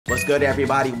What's good,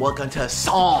 everybody? Welcome to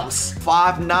Psalms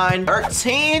 5, 9,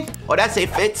 13. Oh, that's a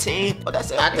 15. Oh,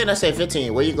 that's a, I think I say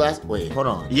 15. Where you glass? Wait, hold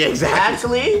on. Yeah,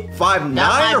 exactly. Actually, 5,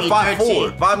 9 or 5,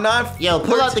 4? 5, 9. Yo,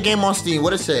 pull out the game on Steam.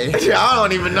 What it say? Yeah, I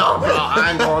don't even know, bro. I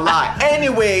ain't gonna lie.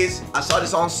 Anyways, I saw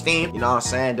this on Steam. You know what I'm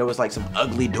saying? There was like some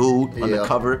ugly dude on the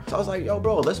cover. So I was like, yo,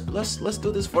 bro, let's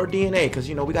do this for DNA, because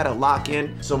you know we gotta lock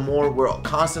in some more. We're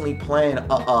constantly playing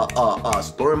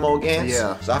story mode games.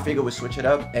 Yeah. So I figured we switch it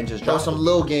up and just throw some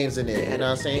little games in there. You know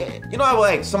what I'm saying? You know how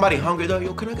like somebody hungry though?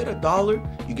 Yo, can I get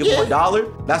 $1? You give them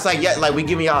 $1. That's like like we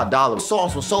giving y'all $1.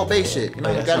 Sauce with salt based shit. You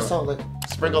know, you gotta salt like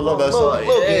sprinkle a little bit of salt.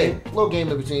 Little game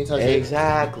in between.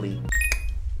 Exactly.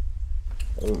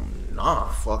 Oh nah.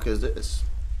 The fuck is this?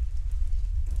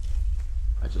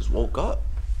 I just woke up.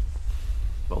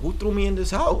 But who threw me in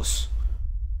this house?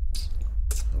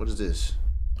 What is this?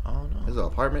 I don't know. This is an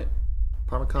apartment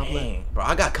complex. Dang, bro,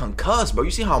 I got concussed, bro.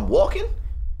 You see how I'm walking?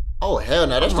 Oh hell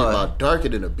no, that's just about darker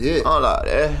than a bit. Oh no,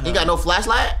 you got no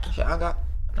flashlight?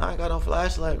 I ain't got no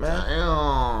flashlight,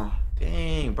 man.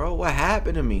 Dang, bro, what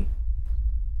happened to me?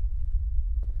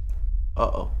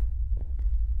 Uh-oh.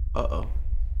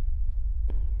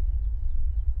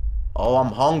 Oh,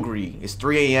 I'm hungry. It's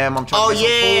 3 a.m. I'm trying to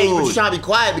get some food. But you trying to be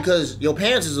quiet because your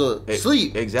parents is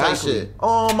asleep. Exactly.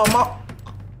 Oh, my mom.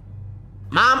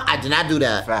 Mom, I did not do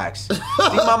that. Facts. See,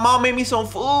 my mom made me some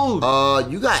food.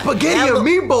 You got spaghetti and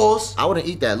meatballs. I wouldn't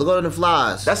eat that. Look at the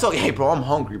flies. That's okay. Hey, bro, I'm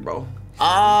hungry, bro.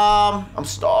 I'm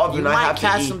starving. You might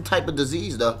catch some type of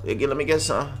disease, though. Yeah, let me get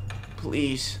some.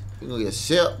 Please. You gonna get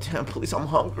sick. Damn, please, I'm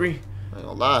hungry. I ain't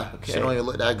gonna lie. Okay. She don't even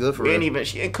look that good for real.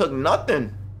 She ain't cook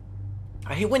nothing.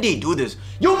 I hate when they do this.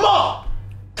 Yo, mom!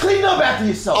 Clean up after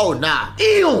yourself. Oh, nah.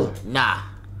 Ew! Nah.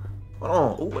 Hold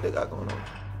on. Oh, what they got going on?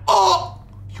 Oh!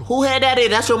 Who had that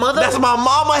in? That's your mother? That's my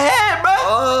mama head, bro.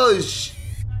 Oh,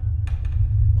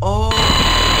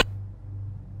 Oh.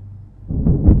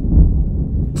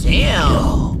 Damn.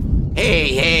 Yo.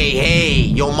 Hey.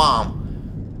 Yo,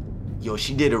 mom. Yo,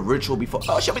 she did a ritual before.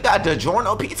 Oh, shit, we got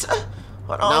DiGiorno pizza?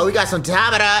 Hold on. No, we got some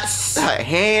Domino's.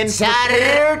 Hands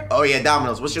prepared. Oh, yeah,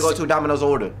 Domino's. What's your go-to Domino's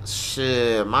order?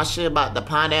 Shit, my shit about the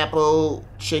pineapple,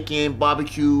 chicken,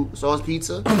 barbecue, sauce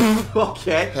pizza.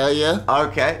 Okay. Hell yeah.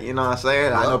 Okay, you know what I'm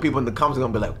saying? Yep. I know people in the comments are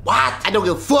gonna be like, what? I don't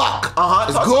give a fuck.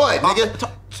 It's good,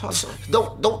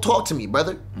 nigga. Don't talk to me,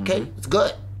 brother. Okay? It's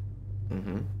good.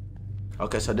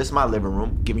 Okay, so this is my living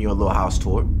room. Giving you a little house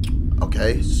tour.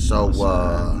 Okay, so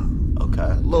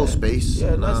okay. Little space.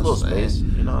 Yeah, nice little space.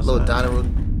 You know what I'm saying? Little dining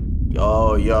room.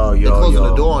 Yo. They closing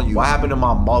the door on you. What happened to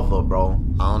my mother, bro?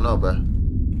 I don't know, bro.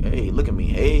 Hey, look at me.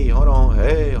 Hey, hold on.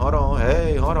 Hey, hold on.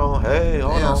 Hey, hold on. Hey,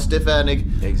 hold on. Stiff ass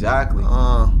nigga. Exactly.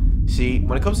 See,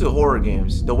 when it comes to horror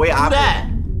games, the way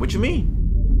What you mean?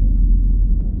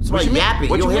 Somebody yapping.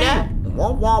 What you hear mean? that?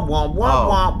 Womp womp womp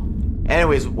womp.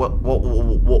 Anyways,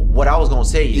 what I was gonna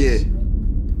say is,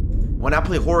 when I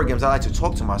play horror games, I like to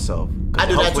talk to myself. I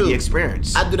do that too. With the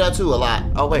experience. I do that too a lot.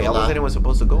 Oh wait, I wasn't even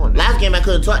supposed to go in there. Last game I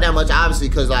couldn't talk that much, obviously,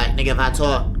 cause like nigga, if I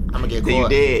talk, I'm gonna get caught. You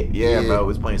did, yeah, bro. I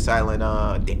was playing silent.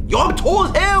 Yo, I'm tall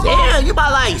as hell, bro. Damn, you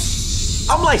about like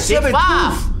I'm like 7'5".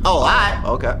 Oh, alright.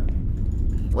 Okay.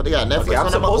 What they got? Netflix okay, on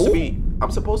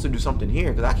I'm supposed to do something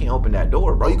here because I can't open that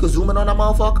door, bro. Oh, you can zoom in on that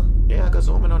motherfucker? Yeah, I can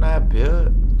zoom in on that bit. I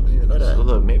didn't even know that. So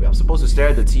look, maybe I'm supposed to stare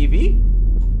at the TV?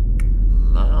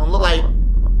 No, I don't look like.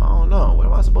 I don't know. What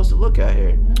am I supposed to look at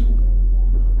here?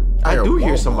 I do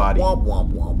hear somebody. Womp,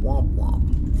 womp, womp, womp,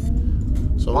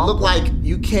 womp. So it look like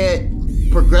you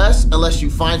can't progress unless you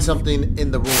find something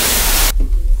in the room.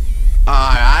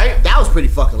 Alright. That was pretty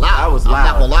fucking loud. That was loud. I'm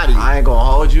not gonna lie to you. I ain't gonna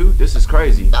hold you. This is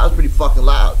crazy. That was pretty fucking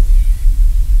loud.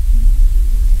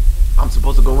 I'm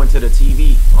supposed to go into the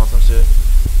TV on some shit.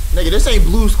 Nigga, this ain't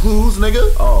Blue's Clues,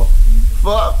 nigga. Oh.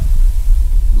 Fuck.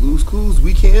 Blue's Clues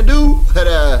we can't do.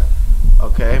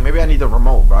 Okay, maybe I need the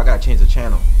remote, bro. I gotta change the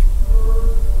channel.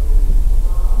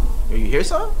 Yo, you hear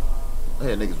something? I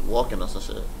hear niggas walking or some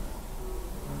shit.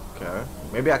 Okay.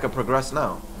 Maybe I can progress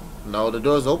now. No, the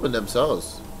doors open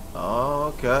themselves.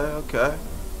 Oh, okay.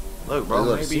 Look,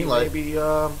 bro, maybe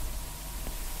I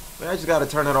just gotta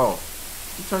turn it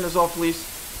off. Can you turn this off, please?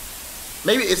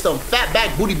 Maybe it's some fat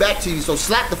back, booty back TV, so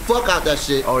slap the fuck out that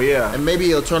shit. Oh, yeah. And maybe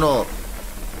it'll turn off.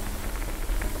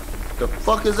 The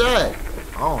fuck is that?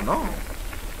 I don't know.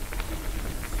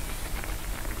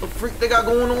 The freak they got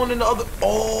going on in the other...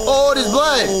 Oh, this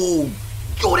blood.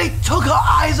 Yo, they took her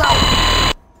eyes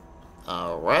out.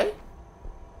 Alright.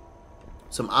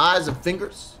 Some eyes and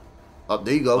fingers. Oh,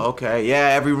 there you go. Okay, yeah,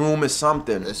 every room is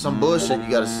something. There's some bullshit you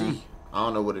gotta see. I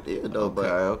don't know what it is, though, but...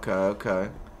 Okay.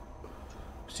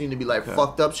 Seem to be like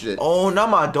fucked up shit. Oh, not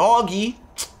my doggy.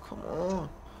 Come on.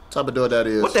 type of door that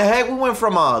is. What the heck? We went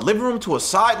from a living room to a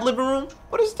side living room?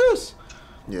 What is this?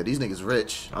 Yeah, these niggas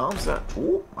rich. I'm saying,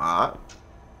 ooh, alright.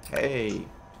 Hey.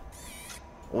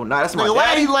 Oh, nah, that's my nigga,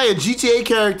 daddy. why he like a GTA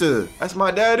character? That's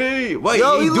my daddy. Wait,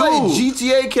 yo, he do. like a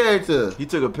GTA character. He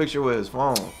took a picture with his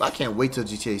phone. I can't wait till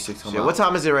GTA 6 comes Shit, out. what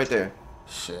time is it right there?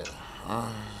 Shit.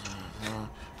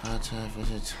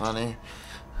 20.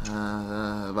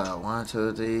 About 1,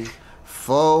 2, 3,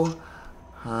 4.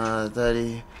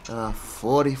 30,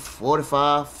 40,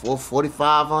 45,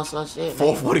 445 on some shit.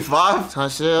 445? Some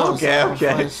shit.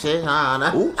 Okay. Shit.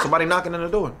 Ooh, somebody knocking on the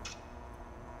door.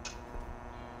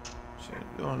 Shit,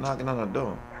 you're knocking on the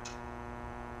door.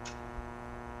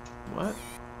 What?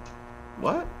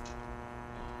 What?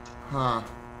 Huh.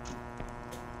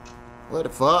 What the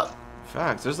fuck?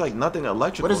 Facts. There's like nothing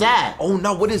electrical. What is that? Oh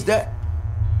no, what is that?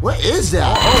 What is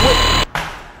that? Oh, wait.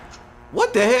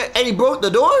 What the heck? And he broke the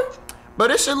door? But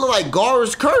this shit look like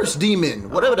Gar's curse demon.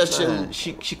 Whatever that shit.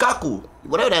 Shikaku.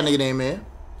 Whatever that nigga name is.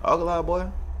 Ugly boy.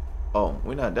 Oh,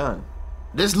 we're not done.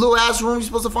 This little ass room, you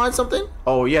supposed to find something?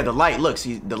 Oh yeah, the light. Look,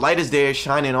 see, the light is there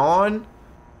shining on.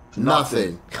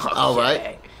 Nothing. All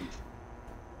right.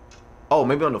 Oh,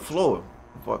 maybe on the floor.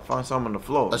 Find something on the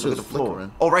floor. That Look at shit's the floor.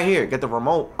 flickering. Oh, right here. Get the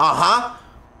remote. Uh-huh.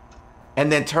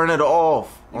 And then turn it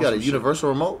off. You got a universal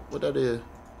remote? What that is?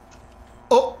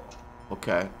 Oh.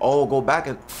 Okay. Oh, go back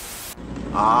and...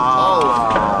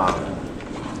 Ah. Oh.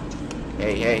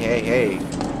 Hey.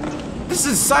 This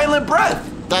is silent breath.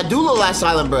 That do look like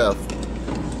silent breath.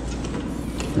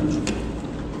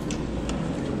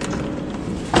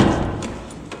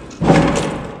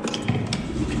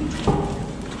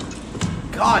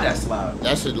 God, that's loud.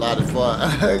 That shit loud as fuck.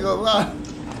 I ain't gonna lie.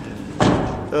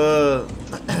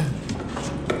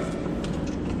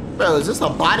 Bro, is this a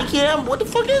body cam? What the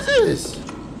fuck is this?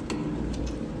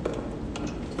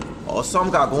 Oh,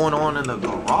 something got going on in the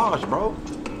garage, bro.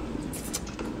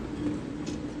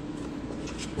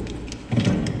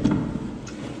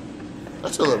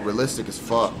 That shit look realistic as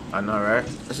fuck. I know, right?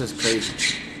 That's just crazy.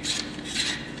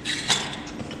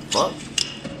 Fuck.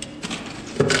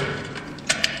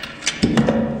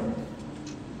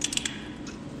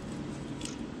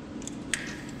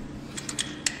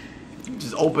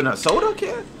 Just open a soda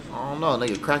can? I don't know,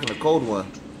 nigga cracking a cold one.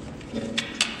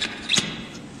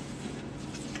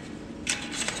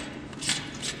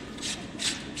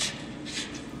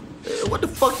 What the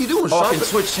fuck you doing, Oh, I Sharp? can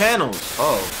switch channels.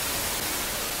 Oh.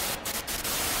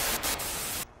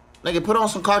 Nigga, put on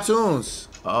some cartoons.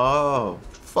 Oh.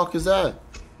 Fuck is that?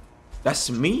 That's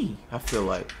me, I feel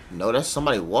like. No, that's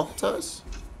somebody walking to us?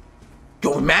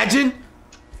 Yo, imagine?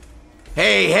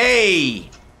 Hey!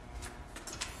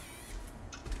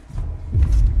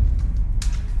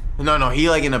 No, he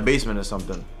like in a basement or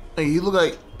something. Nigga, he look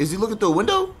like, is he looking through a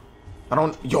window? I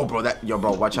don't, yo bro,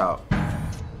 watch out.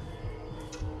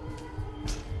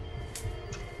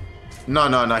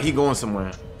 No, he going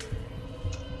somewhere.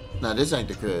 Nah, this ain't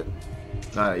the crib.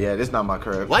 Nah, yeah, this not my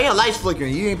crib. Why your lights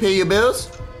flickering? You ain't pay your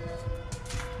bills?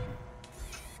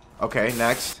 Okay,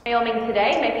 next. Filming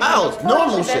today, making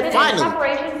normal shit, in finally.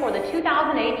 preparation for the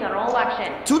 2008 general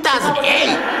election.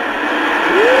 2008?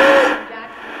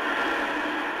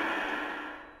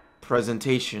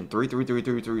 Presentation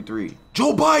 3333333.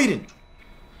 Joe Biden.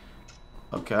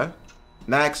 Okay.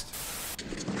 Next.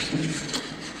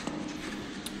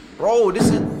 Bro,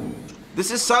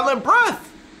 this is silent breath.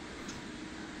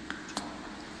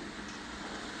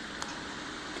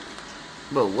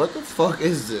 Bro, what the fuck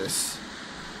is this?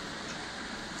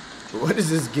 What is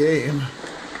this game?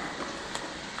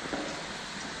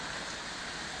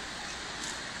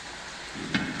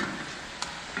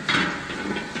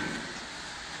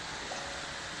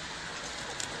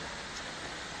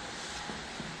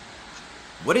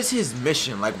 What is his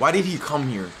mission? Like, why did he come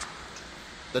here?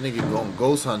 That nigga going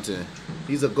ghost hunting.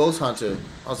 He's a ghost hunter.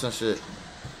 All some shit.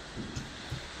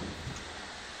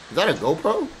 Is that a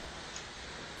GoPro?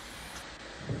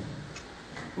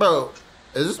 Bro,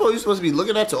 is this what you're supposed to be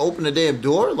looking at to open the damn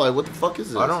door? Like, what the fuck is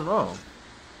this? I don't know.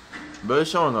 But it's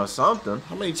showing us something.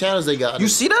 How many channels they got? You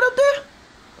see that up there?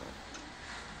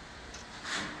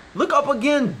 Look up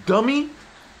again, dummy.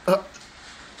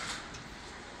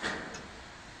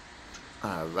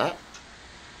 Alright.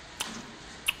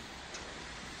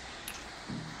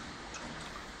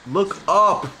 Look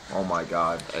up. Oh my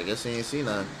god. I guess he ain't seen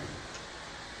none.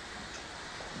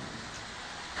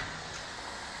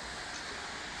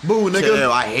 Boo, nigga.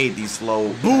 Chill, I hate these slow.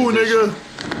 Boo, nigga.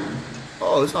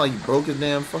 Oh, it's not like you broke his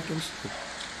damn fucking shit.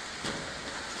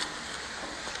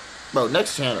 Bro,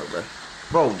 next channel, bro.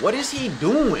 Bro, what is he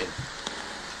doing?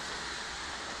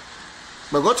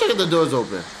 Bro, go check if the door's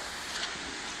open.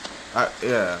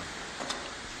 Yeah.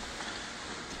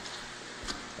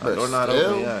 But Door not still,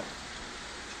 open yet.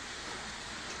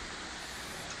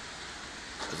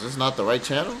 is this not the right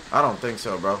channel? I don't think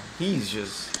so, bro. He's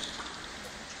just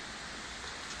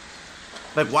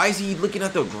like, why is he looking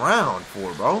at the ground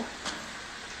for, bro?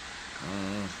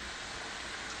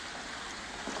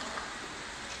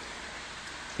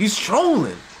 He's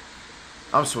trolling.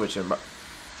 I'm switching, bro.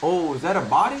 Oh, is that a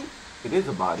body? It is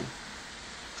a body.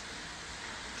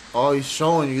 Oh, he's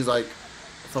showing you. He's like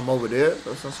from over there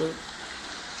or some shit.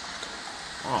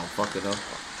 I don't fucking know,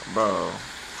 Bro.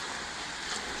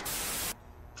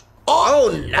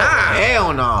 Oh nah,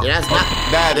 Hell no. yeah, that's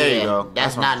not. There you yeah, go.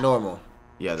 That's not normal.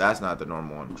 Yeah, that's not the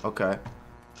normal one. Okay.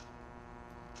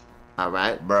 All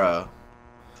right. Bruh.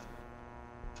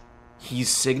 He's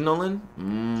signaling?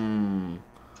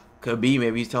 Could be.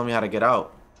 Maybe he's telling me how to get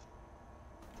out.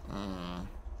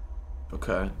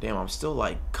 Okay. Damn, I'm still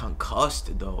like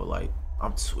concussed though. Like,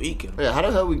 I'm tweaking. Yeah, how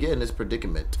the hell we get in this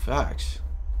predicament? Facts.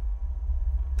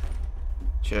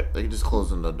 Shit. They just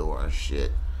closing the door and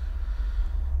shit.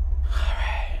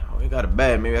 Oh, we got a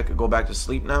bed. Maybe I could go back to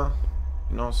sleep now.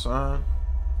 You know what I'm saying?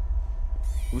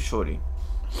 Who's shorty?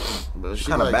 But she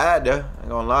Kind of like, bad though. Ain't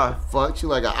gonna lie. fuck, she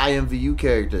like an IMVU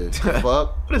character. Fuck.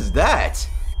 What is that?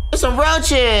 It's some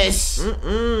roaches.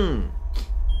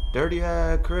 Dirty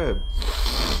ass crib.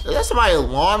 Is that somebody's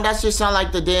alarm? That just sound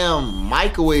like the damn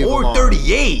microwave alarm.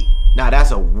 438. Nah,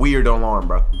 that's a weird alarm,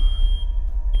 bro.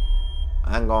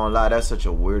 I ain't gonna lie, that's such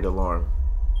a weird alarm.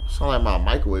 Sound like my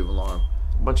microwave alarm.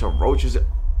 Bunch of roaches.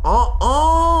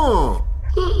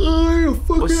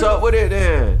 What's up with it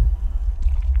then?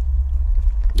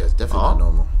 That's definitely not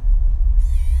normal.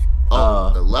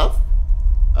 Oh, the left?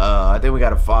 I think we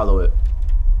gotta follow it.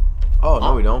 Oh,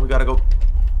 no, we don't. We gotta go.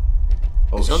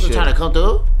 Oh, Is something shit. trying to come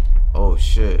through? Oh,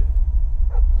 shit.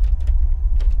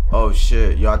 Oh,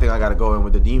 shit. Yo, I think I gotta go in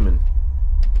with the demon.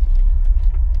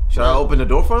 Should I open the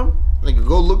door for him? Nigga,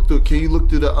 go look through. Can you look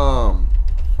through the, I was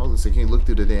gonna say, can you look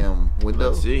through the damn window?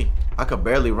 Let's see. I could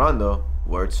barely run, though.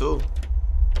 Where to?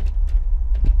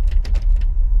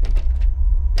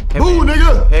 Hey, Boo, man.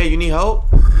 nigga! Hey, you need help?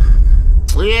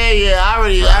 Yeah, I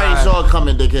already saw it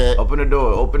coming, dickhead. Open the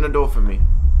door. Open the door for me.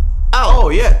 Oh, Oh,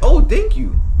 yeah. Oh, thank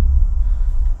you.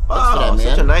 Thanks for that, man.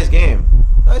 Such a nice game.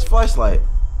 Nice flashlight.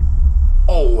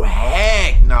 Oh,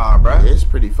 heck nah, bruh. It's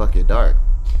pretty fucking dark.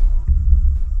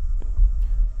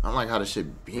 I don't like how the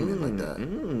shit beaming like that.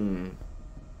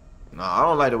 Nah, I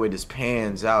don't like the way this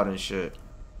pans out and shit.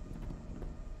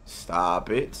 Stop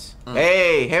it.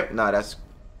 Hey, him. Nah, that's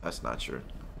not true.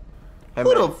 Hey,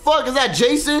 Who man. the fuck is that,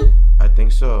 Jason? I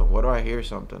think so. What do I hear?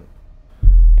 Something.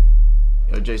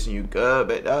 Yo, Jason, you good,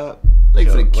 bit dog? They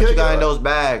finna What kill you got your in ass. those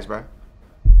bags, bro?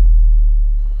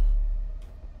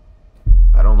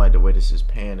 I don't like the way this is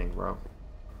panning, bro.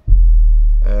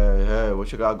 Hey,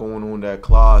 what you got going on in that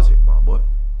closet, my boy?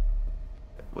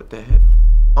 What the heck?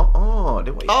 Oh,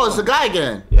 it's the guy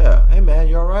again. Yeah. Hey, man,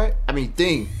 you all right? I mean,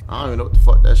 thing. I don't even know what the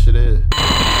fuck that shit is.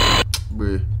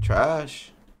 Bruh.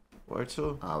 Trash. Where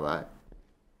to? All right.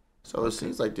 So it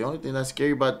seems like the only thing that's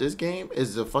scary about this game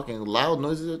is the fucking loud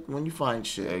noises when you find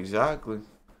shit. Exactly.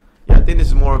 Yeah, I think this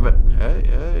is more of a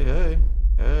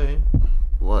hey.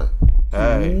 What?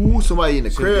 Hey. Ooh, somebody in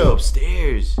the Somebody crib.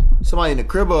 upstairs. Somebody in the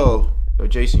cribbo. Yo,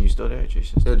 Jason, you still there?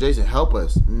 Jason. Yo, Jason, help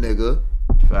us, nigga.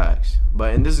 Facts.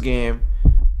 But in this game,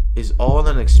 it's all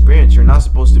an experience. You're not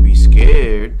supposed to be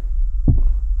scared.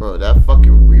 Bro, that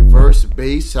fucking reverse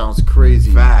bass sounds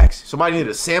crazy. Facts. Somebody need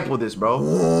to sample this, bro.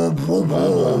 Boom, boom,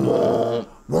 boom, boom,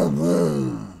 boom,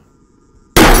 boom.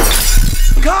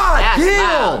 God That's damn!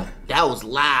 loud. That was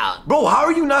loud. Bro, how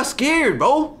are you not scared,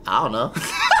 bro? I don't know.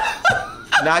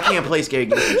 Nah, I can't play scary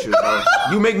games with you, bro.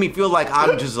 You make me feel like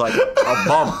I'm just like a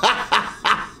bum.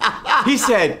 He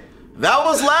said, that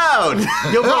was loud.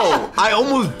 Yo, bro, I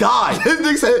almost died. This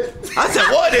nigga said, I said,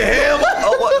 what the hell?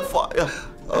 Oh, what the fuck?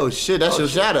 oh shit, that's your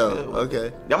shit. shadow.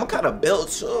 Okay. I'm kind of built,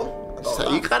 too. So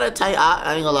you kind of tight.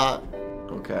 I ain't gonna lie.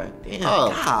 Okay. Damn,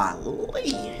 Oh. golly.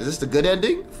 Is this the good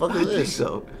ending? Fuck I is think this?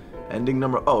 so. Ending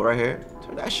number, right here.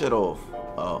 Turn that shit off.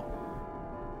 Oh.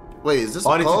 Wait, is this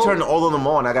Oh, a I need to code? turn all of them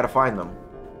on. I gotta find them.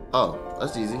 Oh,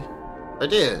 that's easy. Right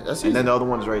there. That's easy. And then the other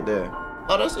one's right there.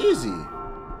 Oh, that's easy.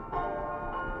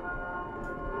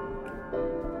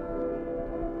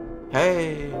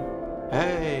 Hey.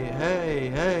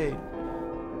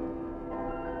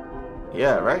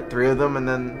 Yeah, right? 3 of them and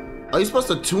then... Are you supposed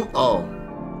to tune? Oh.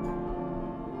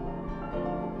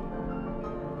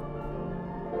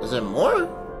 Is there more?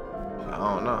 I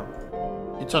don't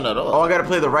know. You turn that Oh, off. I gotta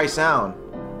play the right sound.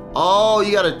 Oh,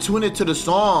 you gotta tune it to the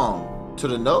song. To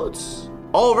the notes.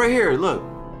 Oh, right here, look.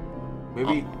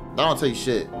 Maybe... That don't tell you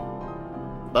shit.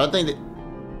 But I think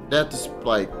that have to,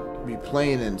 like, be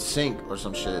playing in sync or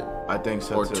some shit. I think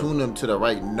so Or too. tune them to the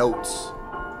right notes.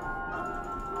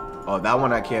 Oh, that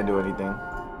one I can't do anything.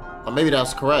 Or maybe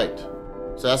that's correct.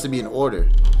 So it has to be in order.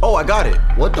 Oh, I got it.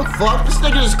 What the fuck? This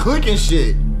nigga just clicking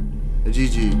shit.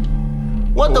 GG.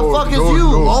 What the fuck is no, you,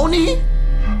 no. Oni?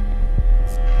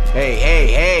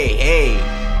 Hey.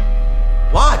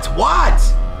 What?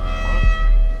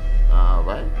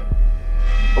 Alright.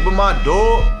 Open my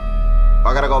door.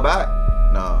 I gotta go back?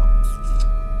 No.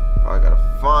 I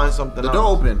gotta find something The else.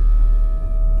 door open.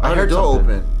 I heard heard the door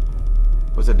something.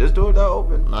 open. Was it this door that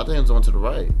open? No, I think it's the one to the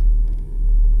right.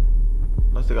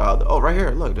 Let's take out. Oh, right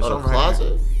here. Look, there's Oh, the something right here.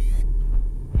 closet?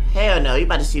 Hell no, you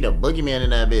about to see the boogeyman in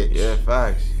that bitch. Yeah,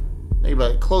 facts. You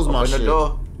about to close my Open shit. the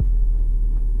door.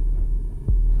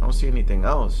 I don't see anything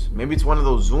else. Maybe it's one of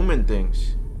those zoom in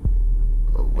things.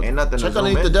 Ain't nothing to Check zoom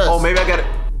underneath in. the desk. Oh, maybe I got it.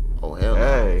 Oh, hell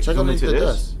Hey, no. Check zoom underneath into the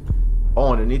this. desk.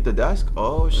 Oh, underneath the desk?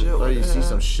 Oh, shit. Oh, what you the see hell?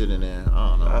 some shit in there. I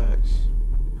don't know. Facts.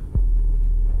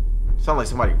 Sound like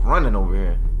somebody running over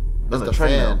here. That's On the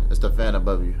treadmill. fan. It's the fan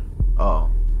above you. Oh,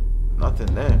 nothing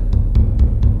there.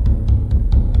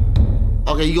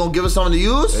 Okay, you gonna give us something to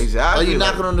use? Exactly, Or you like-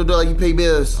 knocking on the door like you pay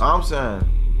bills? I'm saying,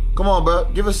 Come on, bro.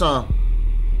 Give us some.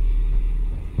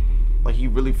 like he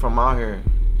really from out here.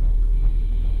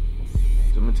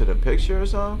 Zoom into the picture or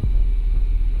something.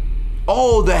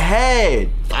 Oh, the head.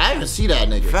 I didn't even see that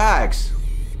nigga. Facts.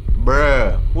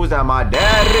 Bruh. Who's that? My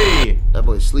daddy. That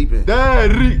boy sleeping.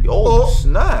 Daddy. Oh,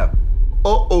 snap.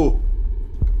 Oh.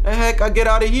 The heck, I get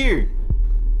out of here.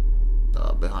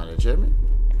 Behind the chair, man.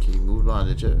 Can you move behind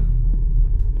the chair?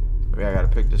 Maybe I gotta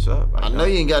pick this up. I know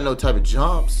you ain't got no type of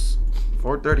jumps.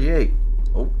 438.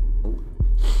 Oh.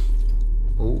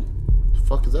 Oh, the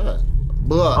fuck is that?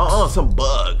 Bugs. Some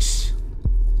bugs.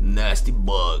 Nasty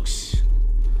bugs.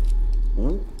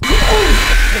 Ooh.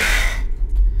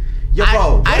 Yo,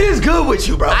 bro, what is good with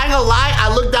you, bro? I ain't gonna lie,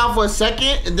 I looked down for a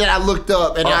second and then I looked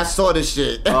up and I saw this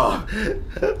shit. Oh.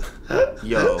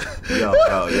 Yo,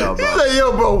 bro. Like,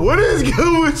 yo, bro, what is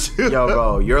good with you? Yo,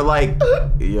 bro, you're like,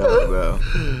 yo, bro.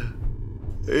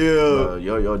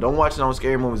 Yo, don't watch no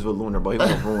scary movies with Lunar, bro. He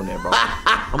gonna ruin it, bro.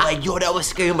 I'm like, yo, that was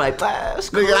scary. I'm like, that's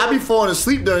cool. Nigga, I be falling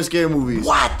asleep during scary movies.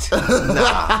 What?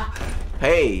 Nah.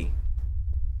 Hey.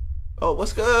 Oh,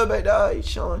 what's good, baby dog? You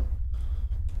chilling?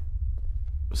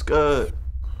 What's good?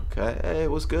 Okay. Hey,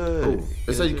 what's good? Oh,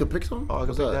 they said you could pick some? Oh, I can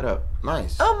What's pick that up.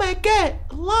 Nice. Oh my god,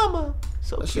 llama.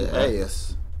 So That cute, shit man.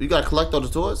 ass. You gotta collect all the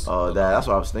toys? Oh, that's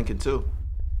what I was thinking too.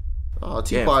 Oh,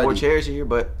 tea Yeah, party. 4 chairs here,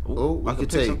 but Oh, we I could could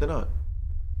pick take- something up.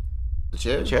 The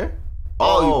chair? A chair?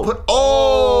 Oh, you put.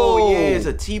 Oh, Oh, yeah, it's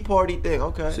a tea party thing.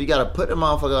 Okay. So you gotta put the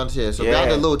motherfucker on the chair. So Yeah. grab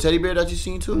that little teddy bear that you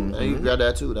seen too, and you grab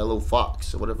that too. That little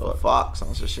fox or whatever. Little fox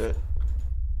on some shit.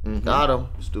 Got him,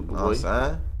 stupid Know what boy. I'm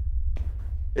saying?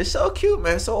 It's so cute,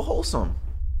 man. So wholesome.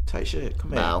 Tight shit.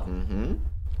 Come Wow. here.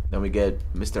 Then we get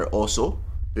Mr. Oso.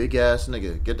 Big ass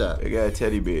nigga, get that. Big ass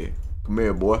teddy bear. Come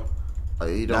here, boy. Oh,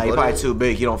 he don't Nah, he go probably there? too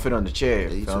big. He don't fit on the chair.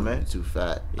 Yeah, he feel me? too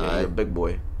fat. Yeah, Alright, he a big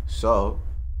boy. So,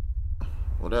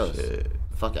 what else? shit.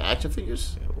 Fucking action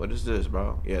figures? What is this,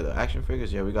 bro? Yeah, the action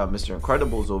figures. Yeah, we got Mr.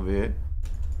 Incredibles over here.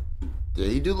 Yeah,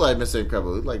 he do like Mr.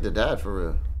 Incredible. He like the dad for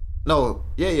real. No,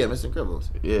 yeah, Mr. Incredibles.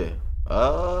 Yeah.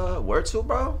 Where to,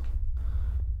 bro?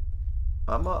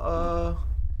 I'm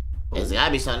It's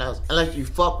gotta be something else. Unless you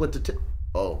fuck with the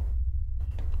Oh.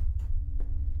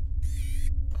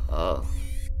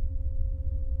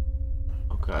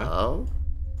 okay. Oh.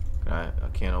 I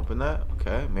can't open that.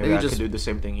 Okay, maybe Maybe I just- could do the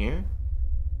same thing here.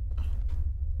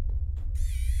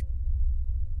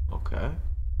 Okay,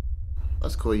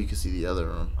 That's cool. You can see the other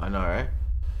room. I know, right?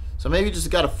 So maybe you just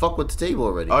gotta fuck with the table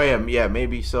already. Oh yeah,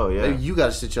 maybe so. Yeah. Maybe you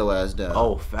gotta sit your ass down.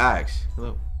 Oh, facts.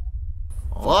 Look.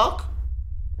 Fuck.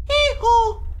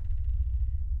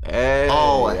 Hey,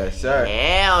 Oh, yes, sir.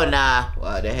 hell nah.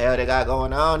 What the hell they got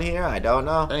going on here? I don't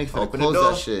know. I ain't finna Open the close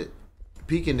door. that shit.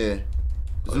 Peek in there.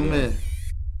 Oh, Zoom yeah. in.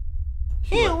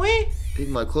 Here we. He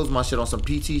might close my shit on some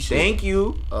PT shit. Thank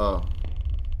you. Oh.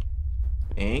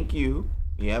 Thank you.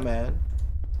 Yeah, man.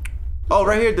 Oh,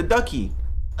 right here, the ducky.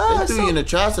 They threw you in the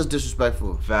trash. That's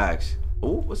disrespectful. Facts.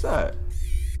 Ooh, what's that?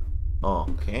 Oh,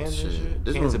 cans and shit.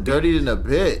 This Cans one's of dirty than a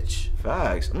bitch.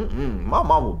 Facts. My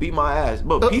mom will beat my ass.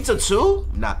 But pizza too?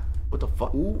 Nah. What the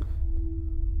fuck? Ooh.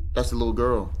 That's the little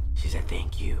girl. She said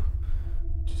thank you.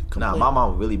 Come Nah, play. my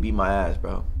mom will really beat my ass,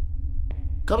 bro.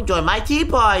 Come join my tea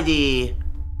party.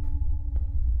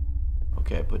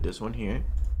 Okay, put this one here.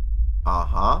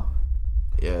 Uh-huh.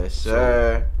 Yes,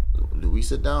 sir. Do we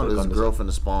sit down? Click There's on a this. girl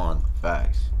finna spawn.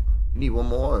 Facts. You need one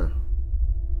more.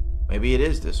 Maybe it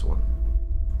is this one.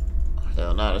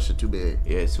 Hell nah, that shit too big.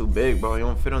 Yeah, it's too big, bro. You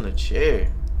don't fit on the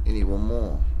chair. You need one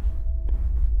more.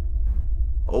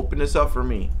 Open this up for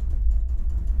me.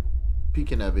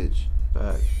 Peeking that bitch.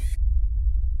 Back.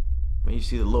 Man, you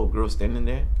see the little girl standing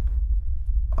there?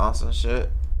 Awesome shit.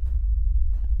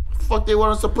 Fuck they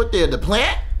want us to put there? The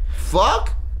plant?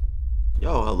 Fuck.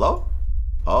 Yo, hello?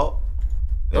 Oh.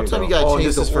 Don't tell me you gotta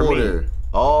change the order.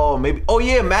 Oh, maybe. Oh,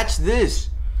 yeah, match this.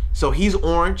 So he's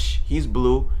orange, he's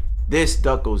blue. This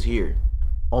duck goes here.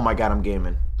 Oh my god, I'm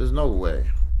gaming. There's no way.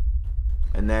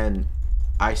 And then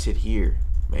I sit here,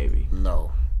 maybe.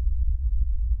 No.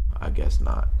 I guess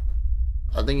not.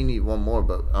 I think you need one more,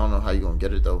 but I don't know how you gonna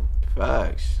get it though.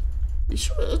 Facts. You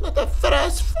sure it's not that fat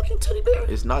ass fucking teddy bear?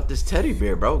 It's not this teddy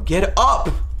bear, bro. Get up!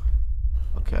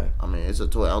 Okay. I mean, it's a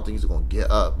toy. I don't think he's gonna get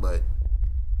up, but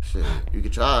shit, you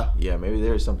could try. Yeah, maybe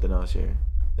there's something else here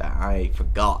that I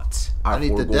forgot. I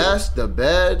need the desk, the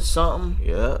bed, something.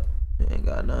 Yeah. Ain't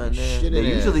got nothing there. Shit They in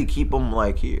usually there. keep them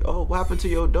like here. Oh, what happened to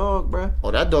your dog, bruh?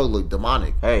 Oh, that dog look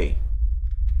demonic. Hey.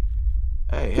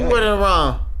 Hey, Who hey. running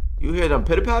around? You hear them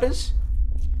pitter patters?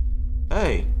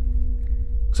 Hey.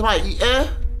 Somebody eat air?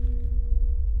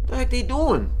 What the heck they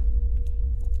doing?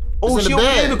 Oh, It's in she the over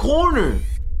there bed. in the corner.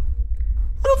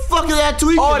 What the fuck is that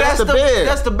tweaking? Oh, that's the bear.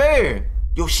 That's the bear.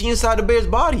 Yo, she inside the bear's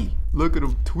body. Look at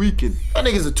him tweaking. That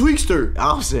nigga's a tweakster.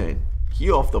 I'm saying, he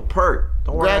off the perk.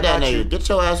 Don't worry, Grab I that got nigga. you. Get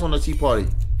your ass on the tea party.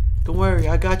 Don't worry,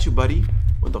 I got you, buddy.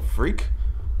 What the freak?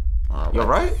 All You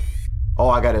alright? Oh,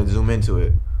 I gotta zoom into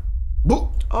it.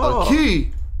 Boop. Oh. A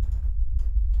key.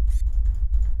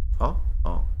 Huh?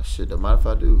 Oh, Shit, don't mind if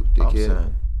I do, I'm dickhead.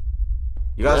 saying.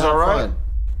 You guys Y'all have alright? fun.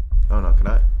 No, no, can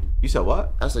I? You said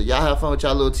what? I said, y'all have fun with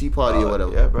y'all little tea party or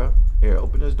whatever. Yeah, bro. Here,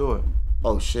 open this door.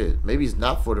 Oh shit, maybe it's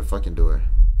not for the fucking door.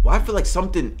 Well, I feel like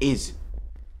something is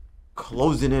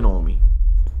closing in on me.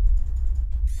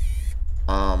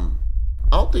 I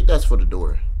don't think that's for the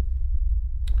door.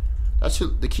 That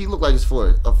should, the key look like it's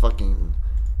for a fucking,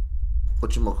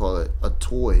 what you gonna call it, a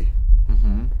toy.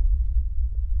 Mm-hmm.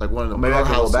 Like one of the Maybe girl I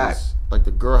can go houses, back. like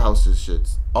the girl houses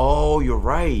shits. Oh, you're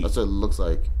right. That's what it looks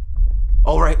like.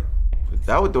 Oh, right.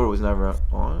 That door was never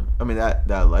on. I mean, that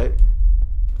light.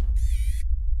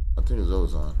 I think it was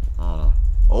always on. I don't know.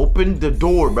 Open the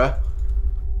door, bruh.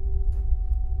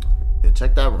 Yeah,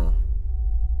 check that room.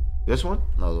 This one?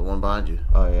 No, the one behind you.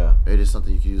 Oh, yeah. Maybe there's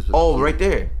something you can use. For Oh, the key. right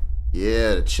there.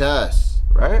 Yeah, the chest.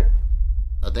 Right?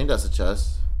 I think that's a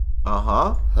chest.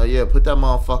 Uh-huh. Hell yeah, put that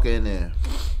motherfucker in there.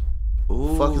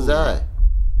 Ooh. Fuck is that?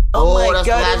 Oh, my that's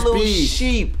God, the that last little piece.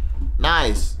 sheep.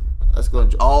 Nice. Let's go.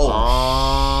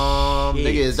 Oh, shit.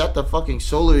 Nigga, is that the fucking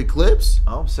solar eclipse?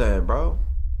 I'm saying, bro.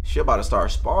 Shit about to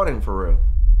start spawning for real.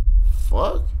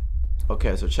 Fuck.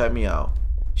 Okay, so check me out.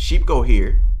 Sheep go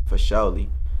here, for surely.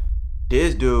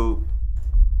 This dude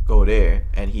go there,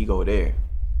 and he go there.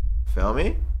 Feel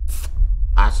me?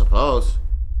 I suppose.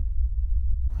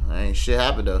 Ain't shit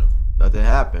happened though. Nothing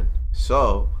happened.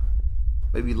 So,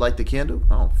 Maybe light the candle?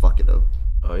 I don't fuck it though.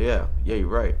 oh yeah. Yeah, you're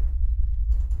right.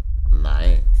 Nah, I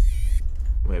ain't.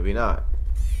 Maybe not.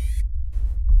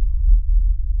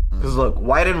 Because look,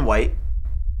 white and white.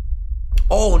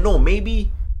 Oh, no,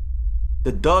 maybe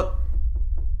the duck.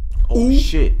 Oh, Ooh.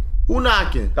 shit. Who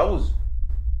knocking? That was...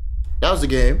 That was the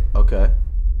game. Okay.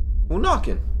 Who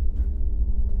knocking?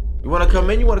 You want to come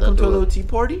in? You want to come to a little tea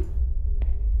party?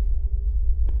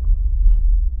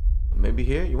 Maybe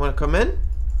here? You want to come in?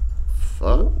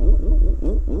 Fuck.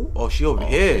 Ooh. Oh, she over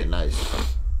here. Okay, nice.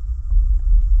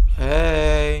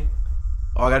 Hey.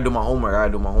 Oh, I gotta do my homework. I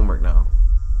gotta do my homework now.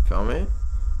 Feel me?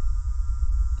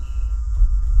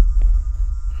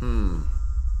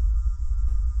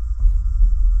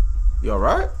 You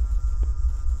alright?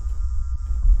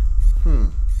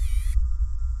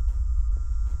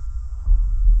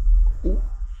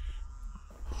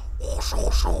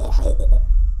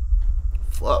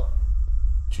 Fuck.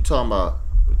 What you talking about?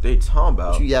 What they talking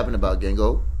about? What you yapping about,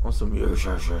 Gengo? On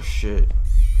some shit.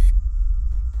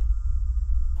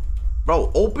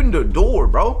 Bro, open the door,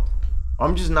 bro.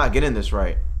 I'm just not getting this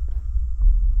right.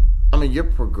 I mean, you're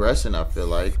progressing, I feel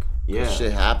like. 'Cause Yeah.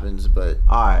 shit happens, but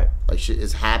Alright. like shit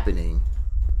is happening.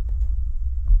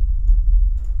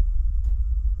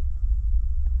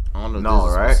 I don't know. if No,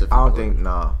 this is right? specific, I don't but think,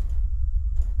 nah.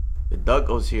 The duck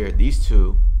goes here. These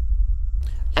two.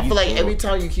 I feel like every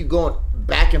time you keep going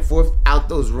back and forth out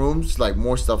those rooms, like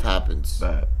more stuff happens.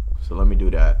 Bad. So let me do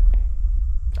that.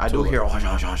 I do So-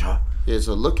 hear. Yeah,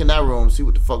 so look in that room, see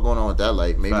what the fuck going on with that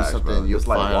light. Maybe Facts, something bro. you'll It's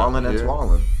like find walling and here.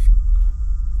 swallowing.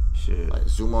 Shit. Like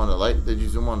zoom on the light. Did you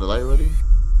zoom on the light already?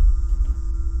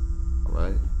 All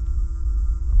right.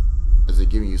 Is it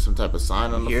giving you some type of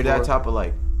sign on You the hear floor? that type of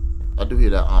like, I do hear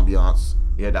that ambiance.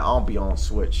 yeah, the ambiance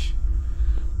switch.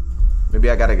 Maybe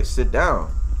I gotta sit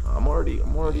down. I'm already.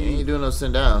 You ain't doing no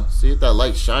sit down. See if that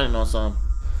light's shining on something.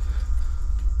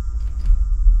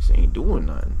 ain't doing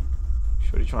nothing.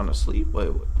 Shorty trying to sleep?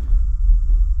 Wait,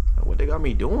 what they got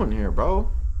me doing here, bro?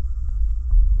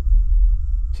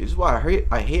 See, this is why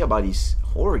I hate about these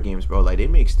horror games, bro. Like, they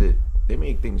make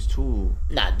things too...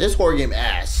 Nah, this horror game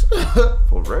ass.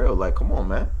 For real. Like, come on,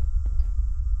 man.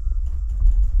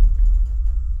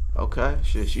 Okay,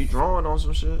 shit, she drawing on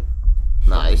some shit.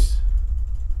 Nice.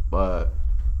 But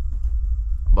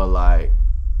like,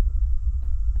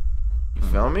 you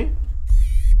feel me?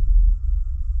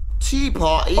 Tea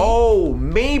party. Oh,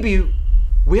 maybe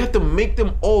we have to make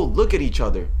them all look at each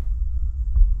other.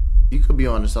 You could be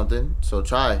onto something. So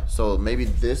try. So maybe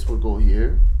this would go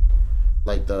here.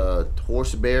 Like the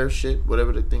horse bear shit,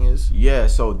 whatever the thing is. Yeah,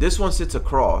 so this one sits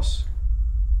across.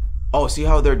 Oh, see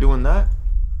how they're doing that?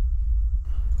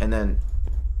 And then...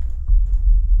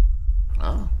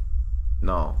 Oh.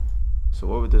 No. So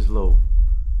what would this little...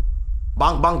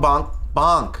 Bonk, bonk, bonk,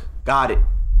 bonk. Got it.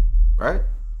 Right?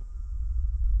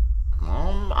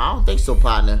 I don't think so,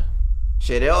 partner.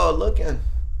 Shit, they all looking.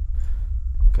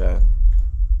 Okay.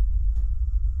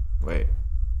 Wait.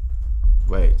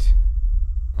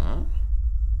 Huh?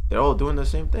 They're all doing the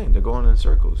same thing. They're going in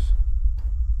circles.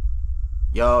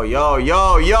 Yo, yo,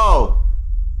 yo, yo!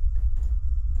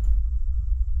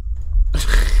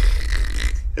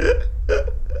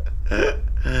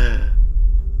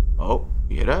 Oh,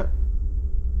 you hear that?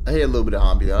 I hear a little bit of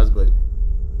ambiance, but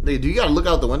nigga, do you gotta look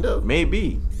out the window?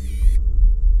 Maybe.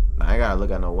 Nah, I gotta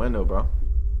look out no window, bro.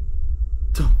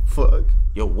 The fuck?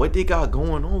 Yo, what they got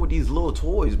going on with these little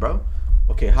toys, bro?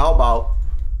 Okay, how about...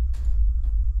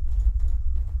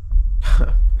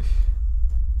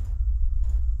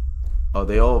 Oh,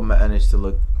 they all managed to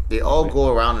look... They all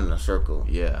go around in a circle.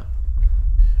 Yeah.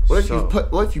 What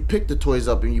if you pick the toys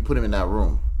up and you put them in that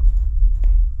room?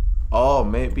 Oh,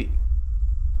 maybe.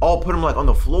 Oh, put them like on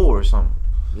the floor or something.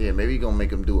 Yeah, maybe you're gonna make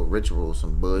them do a ritual or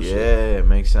some bullshit. Yeah,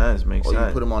 makes sense, makes or sense. Or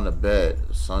you put them on the bed,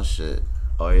 some shit.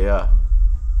 Oh, yeah.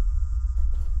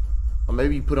 Or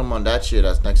maybe you put them on that shit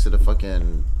that's next to the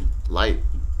fucking light.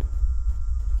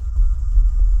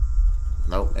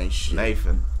 Nope, ain't shit.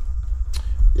 Nathan.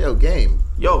 Yo, game.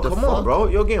 Yo, come on, bro.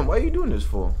 Yo, game, why are you doing this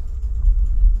for?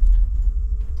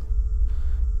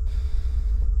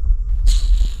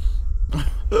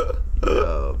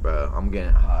 Yo, bro, I'm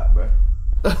getting hot, bro.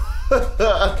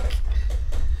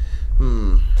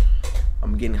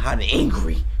 I'm getting hot and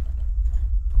angry.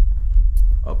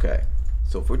 Okay,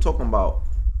 so if we're talking about...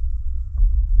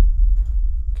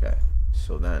 Okay,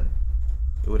 so then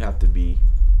it would have to be...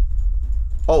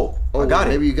 Oh, I got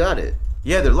it. Maybe you got it.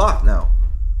 Yeah, they're locked now.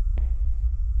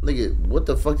 Nigga, what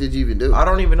the fuck did you even do? I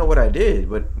don't even know what I did,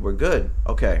 but we're good.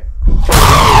 Okay.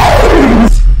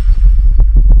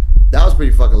 That was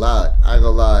pretty fucking loud. I ain't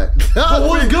gonna lie. But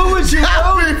what's good with you?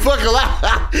 That was pretty fucking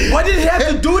loud. What did he have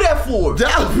to do that for?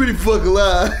 That was pretty fucking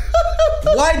loud.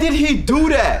 Why did he do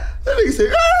that? That nigga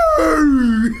said,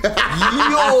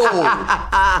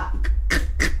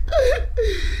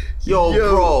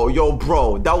 Yo,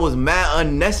 bro, that was mad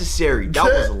unnecessary. That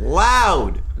was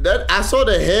loud. I saw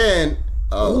the hand.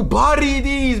 Who bodied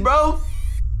these, bro?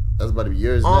 That's about to be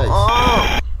yours next.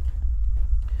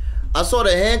 I saw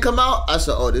the hand come out. I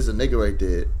said, oh, there's a nigga right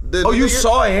there. You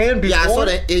saw a hand before? Yeah, I saw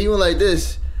that. And he went like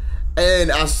this.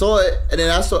 And I saw it. And then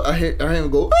I heard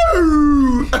him go,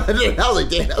 and then I was like,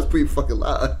 damn, that was pretty fucking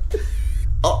loud.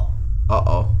 Oh.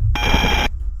 Uh-oh.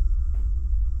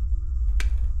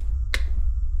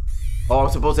 Oh, I'm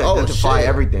supposed to identify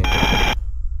everything.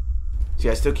 See,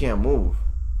 I still can't move.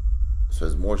 So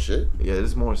there's more shit? Yeah,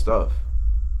 there's more stuff.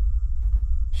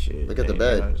 Shit. Look at the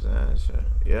bed.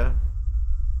 Yeah?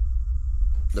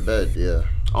 The bed, yeah.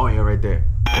 Oh, yeah, right there.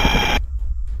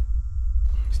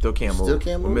 Still can't move. Still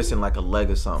can't move? We're missing like a leg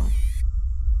or something.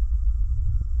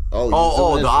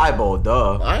 Oh, the eyeball,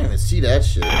 duh. I didn't even see that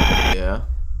shit. Yeah.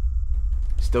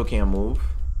 Still can't move.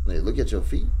 Hey, look at your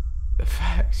feet. The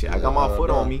facts. Yeah, I got my foot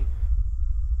on me.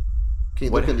 Can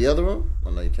you look in the other room?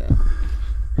 Oh, no, you can't.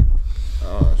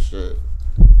 Oh, shit.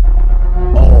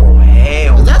 Oh,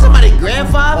 hell. Is that somebody's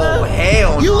grandfather? Oh,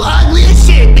 hell. You ugly as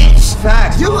shit, bitch.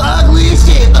 Facts. You ugly as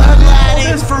shit. Ugly at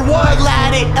it. This for what? Ugly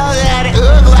at it. Ugly at it.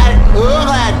 Ugly at it.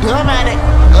 Ugly at it. Dumb at it.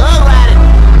 Ugly at it.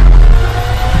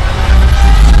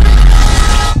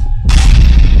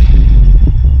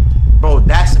 Bro,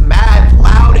 that's mad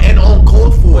loud and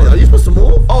uncalled for. Wait, are you supposed to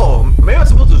move? Oh, maybe I'm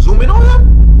supposed to zoom in on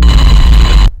him?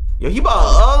 Yo, he about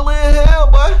ugly as hell,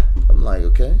 boy. I'm like,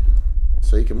 okay.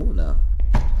 So you can move now.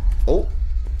 Oh.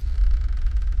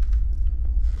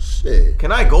 Shit.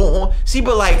 Can I go home? See,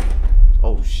 but like,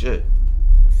 oh shit.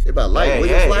 Hey, about light. Hey, Where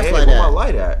your flashlight where at? my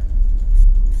light at?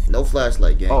 No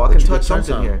flashlight, gang. Oh, I But can you touch turn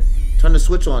something here. Turn the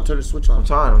switch on. Turn the switch on. I'm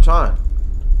trying.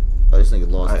 Oh, this this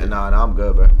nigga lost it. Nah, I'm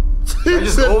good, bro. He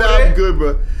said, nah, I'm good,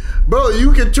 bro. Bro,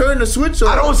 you can turn the switch on.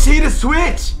 I don't see the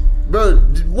switch. Bro,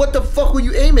 what the fuck were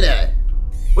you aiming at?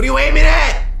 What are you aiming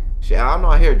at? Shit, I don't know.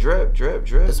 I hear drip, drip,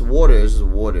 drip. It's water. It's just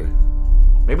water.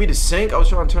 Maybe the sink. I was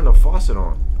trying to turn the faucet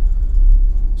on.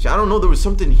 Shit, I don't know. There was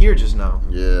something here just now.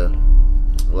 Yeah.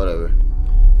 Whatever.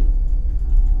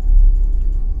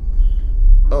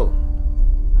 Oh.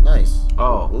 Nice.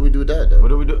 Oh. What do we do with that, though? What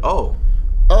do we do? Oh.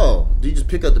 Oh. Do you just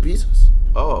pick up the pieces?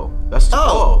 Oh. That's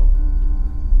Oh.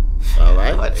 All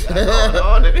right.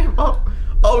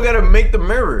 Oh, we gotta make the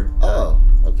mirror. Oh.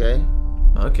 Okay.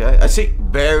 Okay. I see.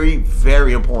 Very,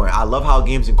 very important. I love how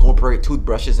games incorporate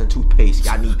toothbrushes and toothpaste.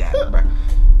 Y'all need that, bro.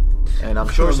 And I'm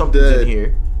sure something's in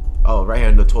here. Oh, right here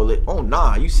in the toilet. Oh,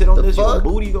 nah. You sit on this, your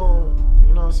booty going.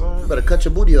 You know what I'm saying? You better cut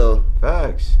your booty hole.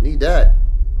 Facts. Need that.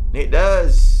 It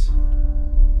does.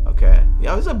 Okay.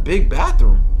 Yeah, it's a big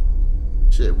bathroom.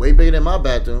 Shit, way bigger than my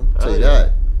bathroom. Tell you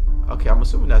that. Okay, I'm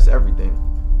assuming that's everything.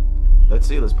 Let's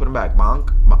see. Let's put him back.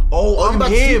 Monk. Oh, I'm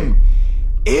him.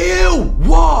 Ew.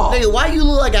 Whoa. Nigga, why you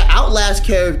look like an Outlast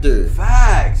character?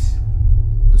 Facts.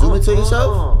 Zoom into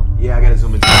yourself? Yeah, I gotta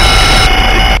zoom into.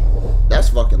 That's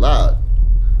fucking loud.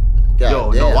 God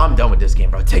Yo, damn. no, I'm done with this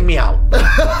game, bro. Take me out.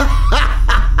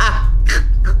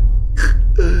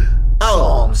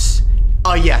 Songs.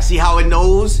 Oh yeah, see how it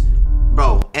knows?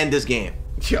 Bro, end this game.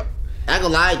 Yo. I ain't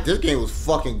gonna lie, this game was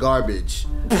fucking garbage.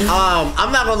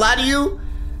 I'm not gonna lie to you.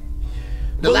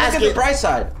 But look at the bright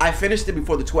side. I finished it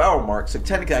before the 2-hour mark, so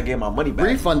technically I gave my money back.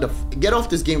 Refund get off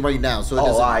this game right now, so it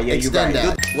doesn't extend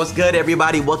that. What's good,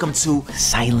 everybody? Welcome to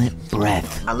Silent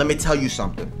Breath. Now let me tell you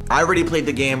something. I already played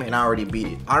the game and I already beat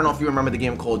it. I don't know if you remember the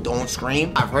game called Don't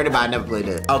Scream. I've heard about it, I never played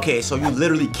it. Okay, so you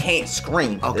literally can't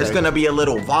scream. Okay. There's gonna be a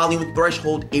little volume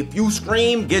threshold. If you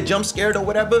scream, get jump scared or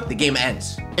whatever, the game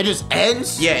ends. It just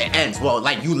ends? Yeah, it ends. Well,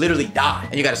 like you literally die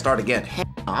and you gotta start again.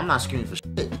 I'm not screaming for shit.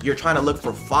 You're trying to look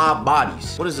for 5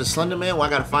 bodies. What is this, Slender Man? Well, I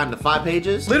gotta find the 5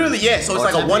 pages? Literally, yeah. So it's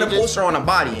like a 1 pages? poster on a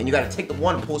body, and you gotta take the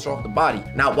 1 poster off the body.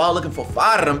 Now, while looking for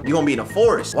 5 of them, you're gonna be in a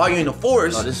forest. While you're in the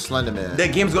forest, Oh, this is Slender Man. the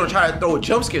game's gonna try to throw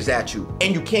jump scares at you,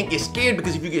 and you can't get scared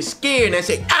because if you get scared and they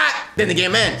say ah, then the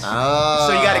game ends. So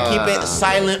you gotta keep it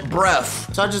silent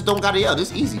breath. So I just don't gotta yell.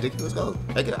 This is easy. Let's go.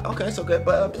 Okay, so good,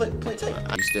 but play tape.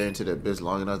 You stare into the abyss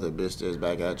long enough, the abyss stares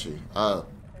back at you. How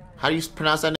do you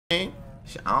pronounce that name?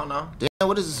 I don't know. Damn,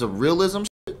 what is this? A realism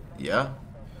shit? Yeah.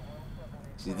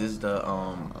 See, this is the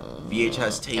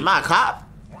VHS tape. Am I a cop?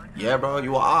 Yeah, bro,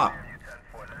 you a op.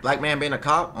 Black man being a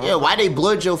cop? Yeah, why they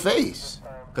blurred your face?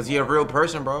 Cause he a real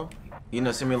person, bro. He in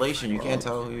a simulation. You can't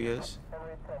tell who he is.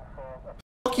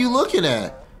 What you looking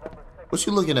at? What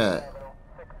you looking at?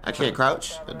 I can't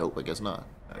crouch? Nope, I guess not.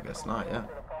 I guess not, yeah.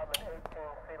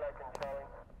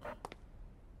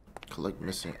 Collect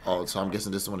missing. Oh, so I'm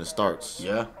guessing this is when it starts.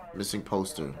 Yeah. Missing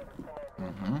poster.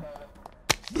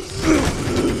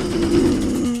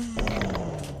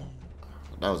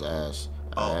 That was ass.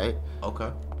 Alright. Okay.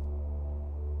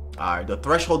 Alright, the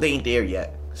threshold ain't there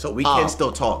yet. So we can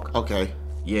still talk. Okay.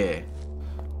 Yeah.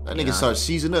 That nigga starts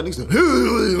seizing up. Nigga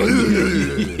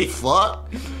fuck.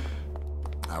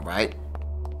 Alright.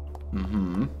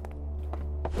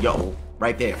 Yo,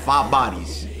 right there. 5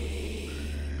 bodies.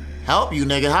 Help you,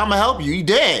 nigga. How I'ma help you? You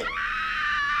dead.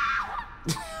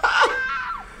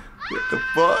 What the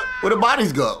fuck? Where the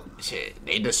bodies go? Shit,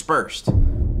 they dispersed.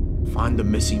 Find the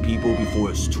missing people before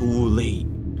it's too late.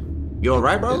 You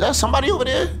alright, bro? Is that somebody over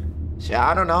there? Shit,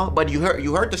 I don't know. But you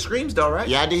heard the screams though, right?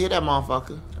 Yeah, I did hear that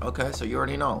motherfucker. Okay, so you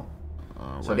already know.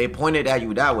 So Right. they pointed at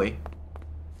you that way.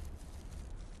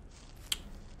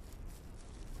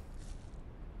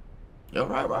 You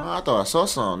alright, bro? I thought I saw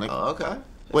something. Nigga. Oh, okay.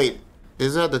 Wait,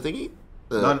 is that the thingy?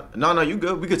 No, you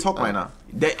good. We could talk right now.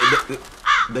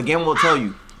 The game will tell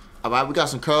you. Alright, we got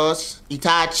some cuz.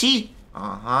 Itachi.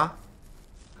 Uh-huh.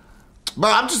 Bro,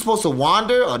 I'm just supposed to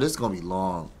wander? Oh, this is gonna be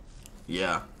long.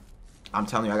 Yeah. I'm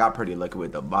telling you, I got pretty lucky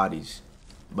with the bodies.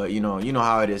 But you know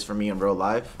how it is for me in real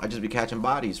life. I just be catching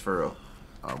bodies for real.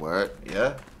 Word?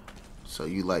 Yeah. So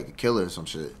you like a killer or some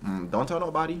shit? Don't tell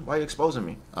nobody. Why you exposing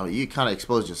me? I mean, you kind of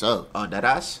exposed yourself. Oh, that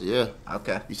ass? Yeah.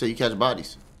 Okay. You said you catch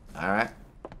bodies. All right.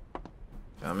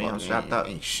 I mean, I'm strapped up.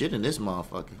 Ain't shit in this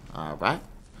motherfucker. All right.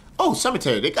 Oh,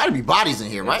 cemetery. There gotta be bodies in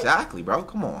here, right? Exactly, bro.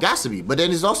 Come on. Got to be. But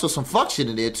then there's also some fuck shit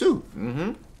in there too.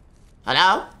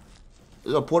 Hello?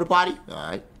 There's a porta potty. All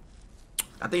right.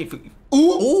 I think.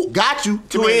 Ooh, got you.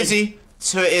 Too easy.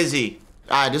 Too easy.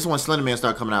 All right, this is when Slender Man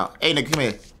start coming out. Hey, nigga, come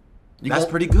here. That's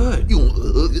pretty good.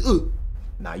 You.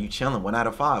 Nah, you chilling. 1 out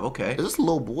of 5. Okay. Is this a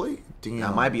little boy? Damn.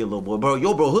 That might be a little boy, bro.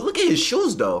 Yo, bro, look at his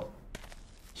shoes though.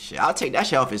 Shit, I'll take that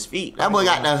shit off his feet. That boy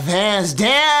got the Vans.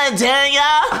 Damn,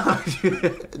 Daniel.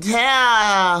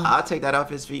 Damn. I'll take that off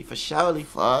his feet for surely.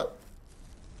 Fuck.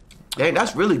 Dang,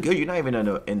 that's really good. You're not even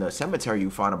in the cemetery. You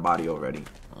find a body already.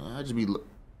 I just be.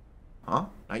 Huh?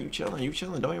 Now you chilling. You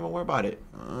chilling. Don't even worry about it.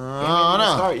 I don't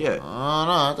know. Start yet. I don't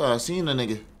know. I thought I seen the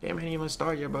nigga. Damn, ain't even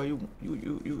start yet, bro. You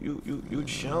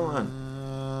chilling. You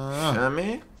know what I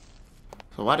mean?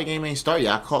 So why the game ain't start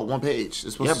yet? I caught one page.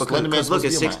 It's supposed because look,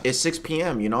 it's 6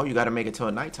 p.m. You know, you got to make it till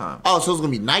nighttime. Oh, so it's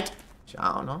gonna be night?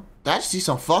 I don't know. Did I see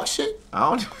some fuck shit? I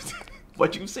don't know.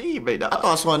 What you see, baby? I thought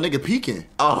I saw a nigga peeking.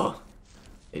 Oh,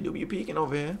 they do be peeking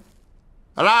over here.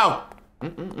 Hello?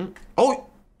 Oh,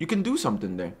 you can do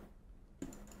something there.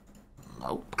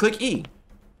 No. Click E.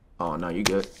 Oh, no, you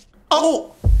good.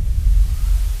 Oh!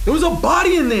 There was a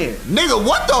body in there. Nigga,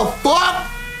 what the fuck?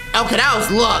 Okay, that was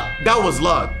luck. That was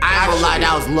luck. I ain't gonna lie,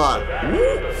 that was luck.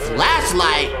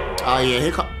 Flashlight. Oh, yeah,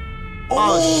 here come.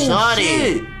 Oh, shorty.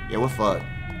 Shit. Yeah, we're fucked.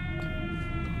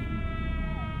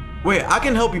 Wait, I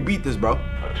can help you beat this, bro.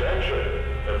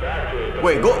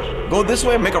 Wait, go this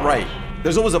way and make a right.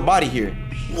 There's always a body here.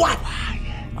 What?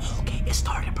 Okay, it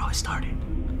started, bro. It started.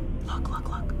 Look.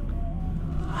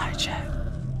 Alright, chat.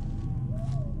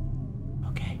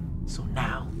 Okay, so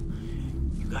now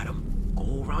you gotta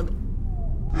go around.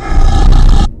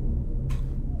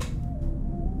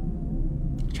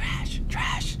 Trash.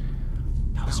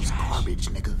 That was trash. Garbage,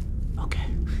 nigga.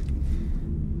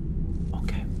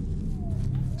 Okay.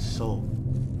 So,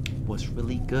 what's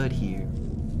really good here?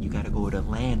 You gotta go to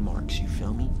landmarks. You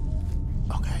feel me?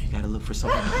 Okay. You gotta look for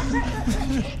something.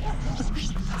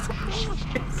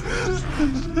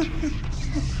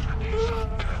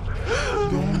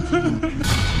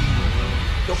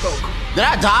 Go. Did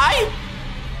I die?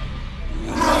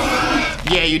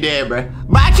 Yeah, you did, bruh.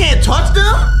 But I can't touch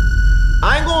them?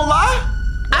 I ain't gonna lie.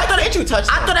 I thought you touched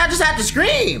them. I thought I just had to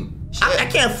scream. I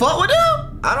can't fuck with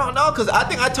them? I don't know, cause I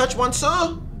think I touched one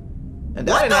too. And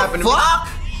that What didn't happen the to me. fuck?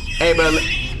 Hey, bro,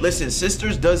 listen,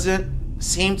 sisters doesn't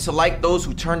seem to like those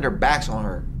who turn their backs on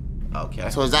her. Okay.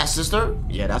 So is that sister?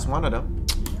 Yeah, that's one of them.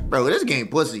 Bro, this game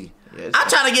pussy. Yeah, I'm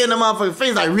trying to get in the motherfucking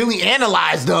face, like really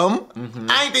analyze them.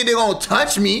 I ain't think they gonna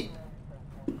touch me.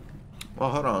 Well,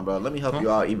 hold on, bro. Let me help you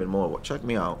out even more. Check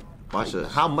me out. Watch this.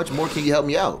 How much more can you help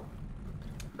me out?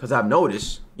 Because I've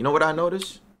noticed. You know what I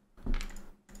noticed?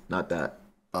 Not that.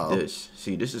 Oh. This.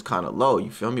 See, this is kind of low. You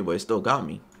feel me? But it still got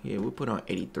me. Yeah, we'll put on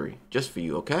 83. Just for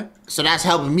you, okay? So that's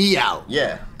helping me out.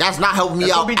 Yeah. That's not helping me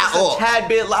That's out gonna be at just all. a tad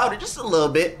bit louder. Just a little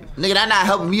bit. Nigga, that's not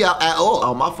helping me out at all.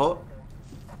 Oh, my fault.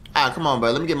 Alright, come on,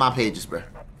 bro. Let me get my pages, bro.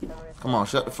 Come on,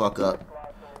 shut the fuck up.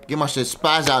 Get my shit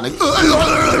spaz out, nigga.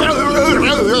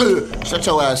 Shut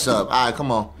your ass up. Alright,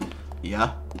 come on.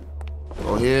 Yeah.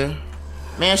 Go here.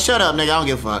 Man, shut up, nigga. I don't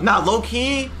give a fuck. Nah, low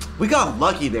key, we got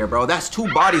lucky there, bro. That's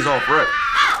 2 bodies off rip.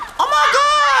 Oh my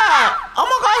god! Oh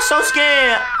my god, I'm so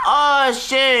scared. Oh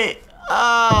shit.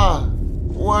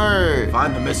 Word.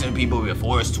 Find the missing people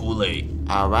before it's too late.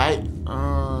 Alright.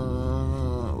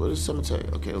 What is cemetery?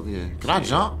 Okay, over here. Can I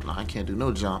jump? No, I can't do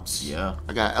no jumps. Yeah.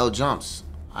 I got L jumps.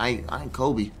 I ain't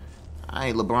Kobe. I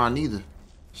ain't LeBron neither.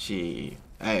 Shit.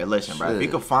 Hey, listen, bro. If Shit. you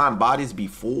can find bodies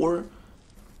before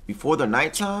the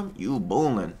nighttime, you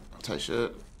booling. Type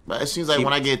shit. But it seems like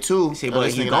when I get 2, See, this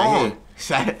but he nigga not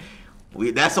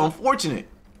gone. That's unfortunate.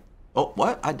 Oh,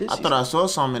 what? I did. I thought I saw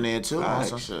something in there too. Facts.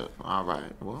 Some shit.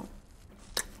 Alright, well.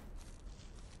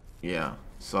 Yeah.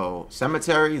 So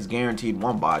cemetery is guaranteed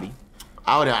 1 body.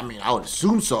 I would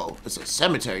assume so. It's a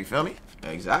cemetery, feel me?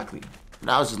 Exactly. But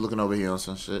I was just looking over here on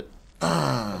some shit.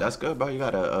 That's good, bro. You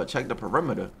gotta check the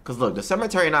perimeter. Cause look, the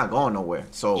cemetery not going nowhere.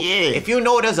 So Yeah. if you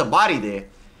know there's a body there,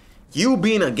 you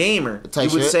being a gamer, Type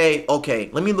you would shit. say, okay,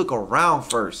 let me look around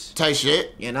first. Type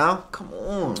shit. You know? Come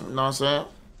on. You know what I'm saying?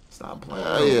 Stop playing.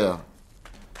 Hell yeah.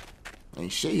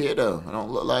 Ain't shit here though. I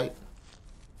don't look like.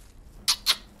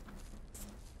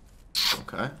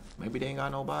 Okay. Maybe they ain't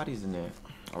got no bodies in there.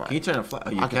 All right. Can you turn the flash? Oh,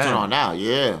 you I can turn on now,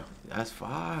 yeah. That's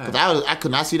fine. Cause I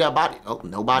could not see that body. Oh,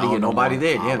 nobody No, here. nobody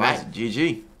there. All Yeah, right. that's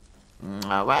GG.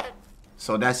 Alright.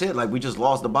 So that's it. Like we just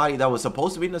lost the body that was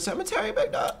supposed to be in the cemetery,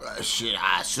 big dog. Shit,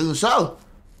 I assume so.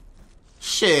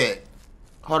 Shit.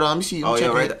 Hold on, let me see. Oh, yeah,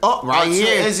 Check right it. there. Oh, right Oh,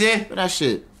 here. is it? Look at that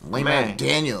shit. Wayman Man.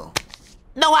 Daniel.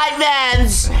 No white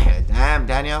vans. Damn,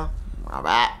 Daniel.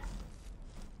 Alright.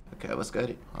 Okay, let's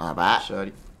get it. Alright.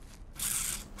 Shorty.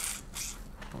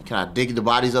 Can I dig the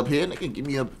bodies up here? They can give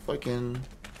me a fucking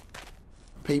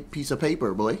piece of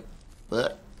paper, boy.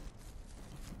 But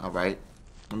alright.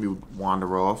 Let me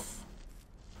wander off.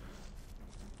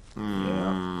 Yeah.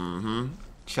 Mm-hmm.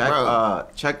 Check Bro.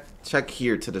 check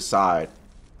here to the side.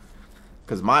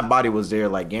 Cause my body was there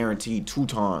like guaranteed 2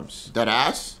 times. That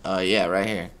ass? Yeah, right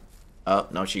here. Oh,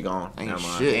 no, she gone. Ain't Never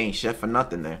mind. shit. Ain't shit for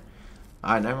nothing there.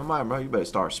 Alright, never mind, bro. You better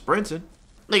start sprinting.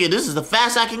 Nigga, this is the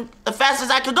fastest I can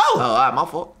go. Oh, alright, my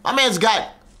fault. My man's got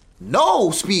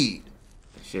no speed.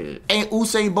 Shit. Ain't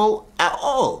Usain Bolt at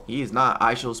all. He is not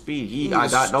I show speed. I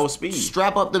got no speed.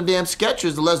 Strap up them damn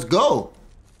Skechers and let's go.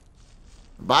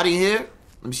 Body here.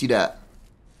 Let me see that.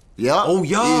 Yup. Oh,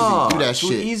 yeah. Easy. Do that Too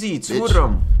shit. easy. Two bitch. of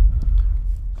them.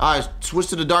 Alright, switch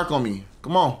to the dark on me.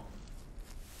 Come on.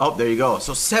 Oh, there you go.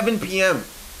 So 7 p.m.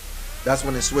 That's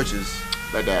when it switches.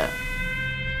 Like that.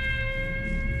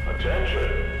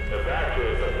 Attention.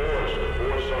 Evacuate the forest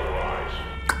before sunrise.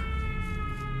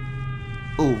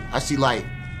 Ooh, I see light.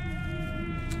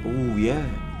 Oh, yeah.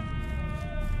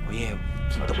 Oh, yeah.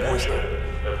 Keep the voice Attention. up.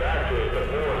 Evacuate the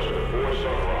forest before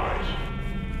sunrise.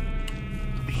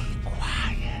 Be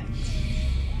quiet.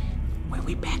 Wait,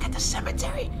 we back at the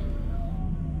cemetery?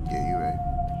 Yeah, you right.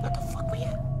 What the fuck we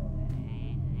at?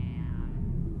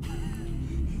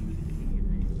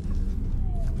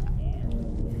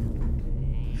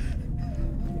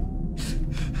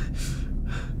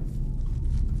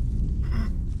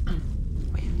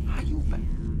 Wait, how you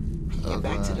get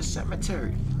back to the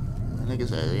cemetery? Nigga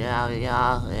said, yeah.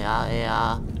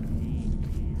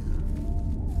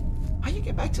 How you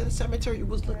get back to the cemetery? You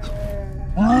was looking.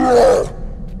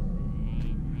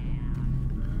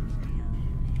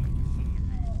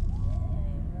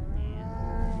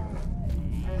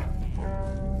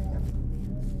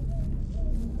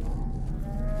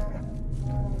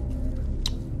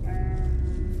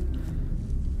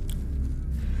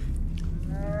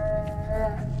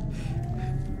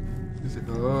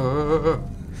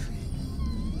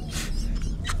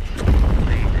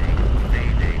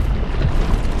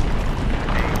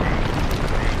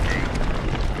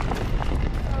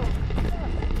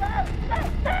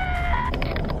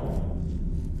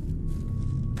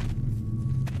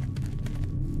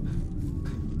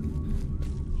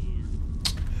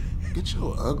 Get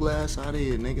your ugly ass out of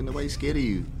here, nigga. Nobody's scared of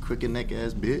you. Crooked neck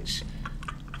ass bitch.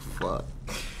 Fuck.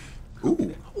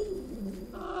 Ooh.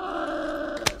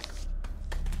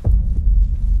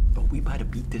 But we about to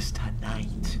beat this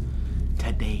tonight.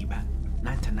 Today, bro.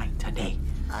 Not tonight, today.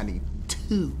 I need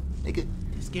 2, nigga.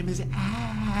 This game is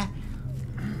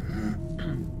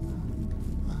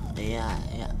Yeah.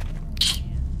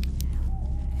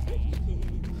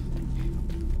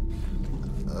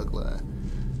 Ugly.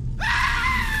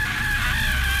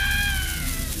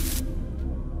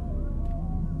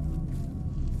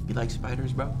 You like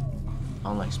spiders, bro? I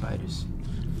don't like spiders.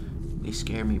 They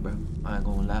scare me, bro. I ain't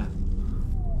gonna lie.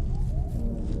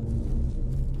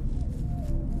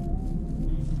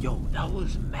 Yo, that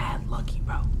was mad lucky,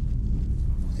 bro.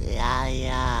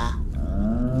 Yeah.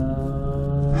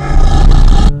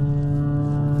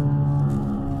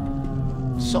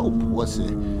 So pussy. I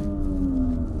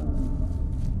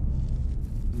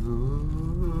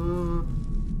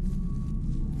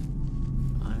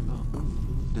ain't gonna.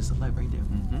 There's a light right there.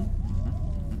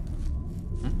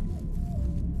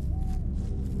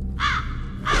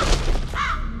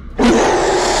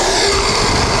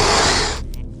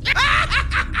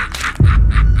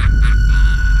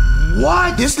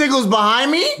 What? This nigga was behind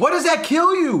me? What does that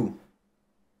kill you?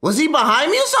 Was he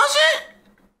behind me or some shit?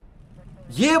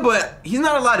 Yeah, but he's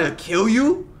not allowed to kill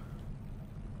you.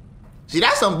 See,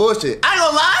 that's some bullshit. I ain't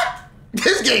gonna lie.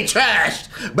 This game trashed.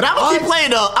 But I'm gonna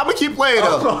keep playing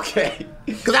though. Okay.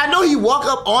 Cause I know he walk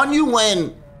up on you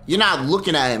when you're not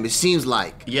looking at him, it seems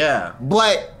like. Yeah.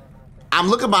 But I'm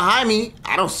looking behind me,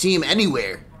 I don't see him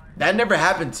anywhere. That never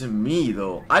happened to me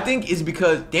though. I think it's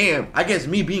because, damn, I guess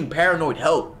me being paranoid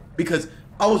helped. Because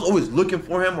I was always looking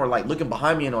for him or like looking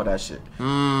behind me and all that shit.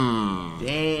 Dang.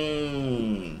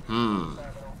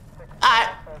 Alright.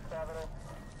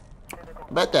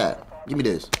 Bet that. Give me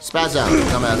this. Spaz out,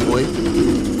 dumbass boy.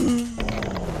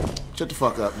 Shut the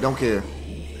fuck up. Don't care.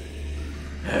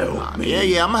 Help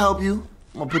me. Yeah, I'ma help you.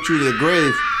 I'm gonna put you to the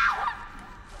grave.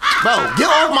 Bro, get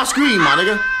off my screen, my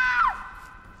nigga.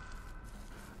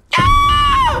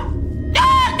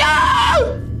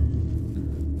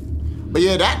 But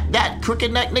yeah, that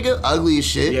crooked neck nigga, ugly as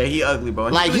shit. Yeah, he ugly, bro.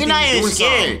 Like, he not even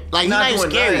scared. Like, he not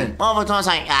even scary. Motherfucker talking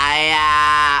like,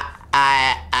 hiya.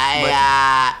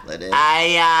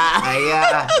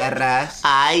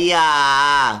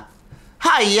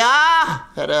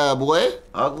 That boy.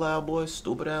 Ugly ass boy,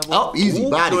 stupid ass boy. Oh, easy,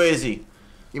 body. Too easy.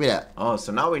 Give me that. Oh,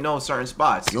 so now we know certain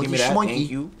spots. Yo, Give me you that. schmoinky. Thank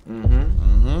you.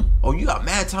 Oh, you got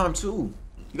mad time too.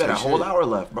 You got a Tell you whole shit. hour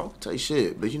left, bro. Tell you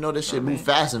shit, but you know this shit man. move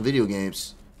fast in video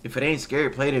games. If it ain't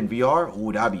scary, play it in VR.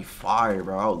 Ooh, that'd be fire,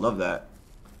 bro. I would love that.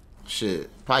 Shit,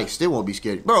 probably still won't be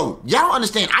scared. Bro, y'all don't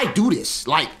understand. I do this.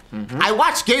 Like, I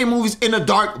watch scary movies in the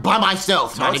dark by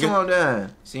myself, my Talk to nigga. him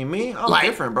then. See me? I'm Like,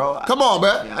 different, bro. Come on,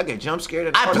 bro. Yeah, I get jump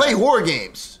scared. I play horror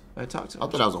games. I talk to him. I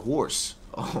thought I was a horse.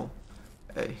 Oh,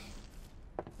 hey.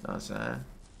 Know what I'm saying?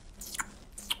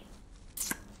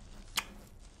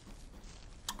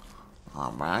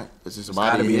 All right. Is this a There's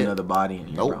gotta body be here? another body in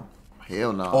here, Nope. bro.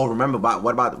 Hell no. Oh, remember,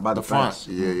 what about by the front. fence?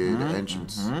 Yeah, the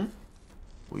entrance.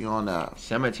 We on that.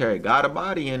 Cemetery got a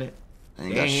body in it. Ain't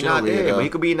Yeah, got he shit not over here, there, but though. he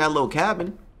could be in that little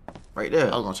cabin. Right there.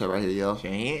 I was gonna check right here, yo.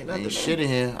 Shit, he ain't nothing Ain't there. shit in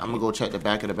here. I'm gonna go check the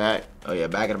back of the back. Oh yeah,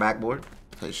 back of the backboard.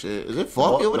 Say shit. Is it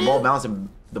foggy over The there? ball bouncing.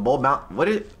 The ball bounce. What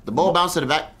is it? The ball bounced to the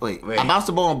back. Wait. Wait. I bounced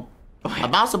the ball. I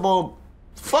bounced the ball.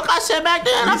 Fuck, I said back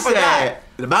then. I You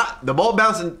forgot. the ball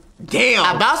bouncing. Damn.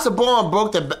 I bounced the ball and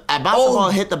broke the. I bounced the Oh. ball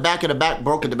and hit the back of the back,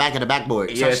 broke the back of the backboard.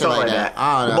 Some Yeah, shit something like like that. that.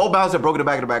 I The don't know. ball bounced and broke the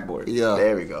back of the backboard. Yeah.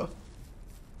 There we go.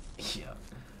 Yeah.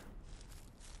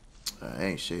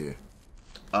 Ain't shit.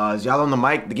 Is y'all on the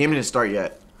mic? The game didn't start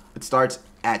yet. It starts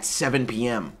at 7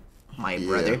 p.m. My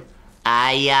brother.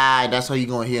 Aye, that's how you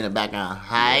gonna hear in the background.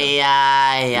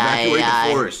 Aye, Evacuate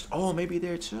the forest. Oh, maybe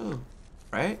there too.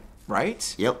 Right?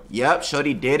 Right? Yep. Yep.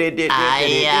 Shorty did it. Did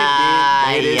it. Yeah.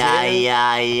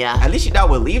 At least she died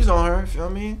with leaves on her. Feel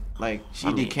me? Like she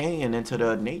I mean- decaying into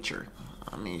the nature.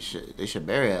 I mean, shit. They should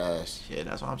bury her ass, Shit,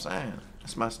 that's what I'm saying.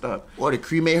 That's messed up. or to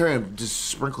cremate her and just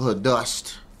sprinkle her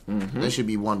dust. They should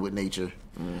be one with nature.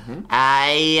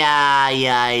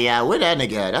 Aye. Where that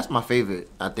nigga at? That's my favorite.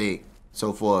 I think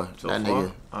so far. So that far,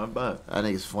 nigga. I bet. That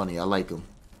nigga's funny. I like him.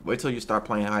 Wait till you start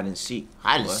playing hide and seek.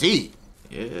 Hide and What? seek.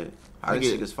 Yeah. Hide and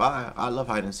Nigga. seek is fire. I love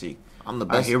hide and seek. I'm the All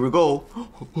right, best. here we go.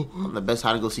 I'm the best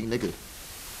hide and go seek nigga.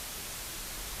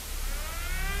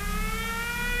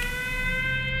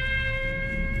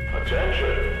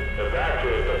 Attention.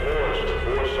 Evacuate the forest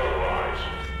before sunrise.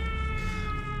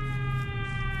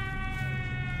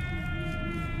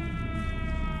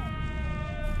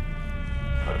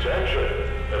 Attention.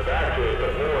 Evacuate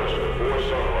the forest before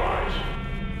sunrise.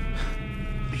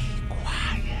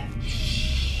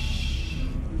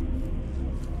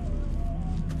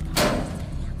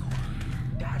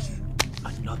 That's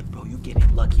another, bro. You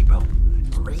getting lucky, bro.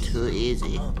 Too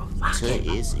easy. Come on, bro. Lock Too in,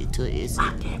 bro. easy. Too easy.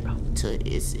 Lock in, bro. Too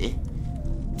easy.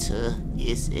 Too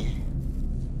easy.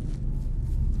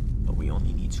 But we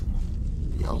only need 2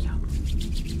 more. Yo.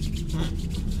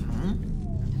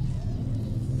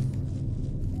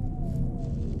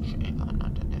 Shit ain't got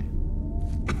nothing there.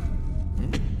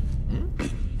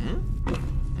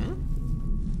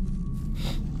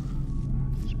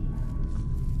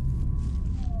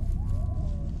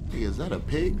 Hey, is that a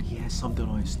pig? He has something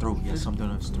on his throat. He has something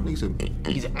on his throat. He's a.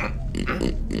 He's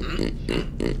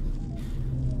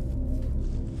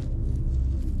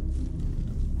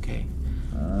okay.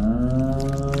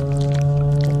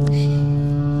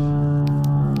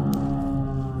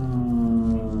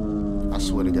 I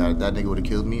swear to God, if that nigga would have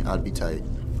killed me, I'd be tight.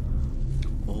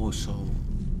 Oh, so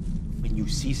when you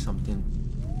see something,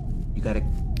 you gotta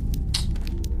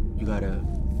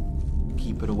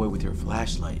keep it away with your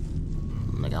flashlight.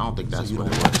 Like, I don't think that's you what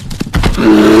it don't was.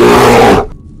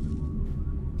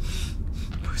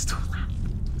 It's too loud.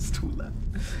 It's too loud.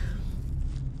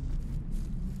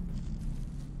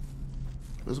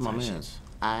 Where's my man's?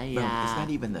 Bro, it's not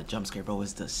even the jump scare, bro.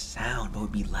 It's the sound, bro.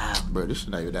 It be loud. Bro, this is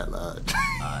not even that loud.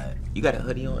 You got a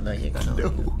hoodie on? No, you ain't got no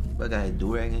hoodie on. But I got a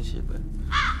do-rag and shit, but...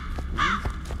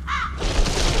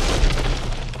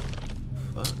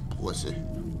 Fuck. Pussy.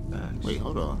 Facts. Wait,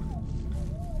 hold on.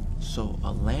 So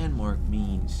a landmark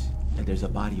means that there's a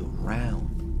body around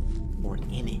or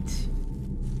in it.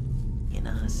 You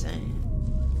know what I'm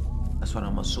saying? That's what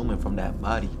I'm assuming from that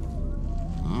body.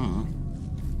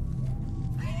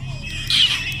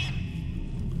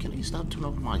 Can you stop turning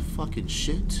off my fucking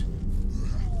shit?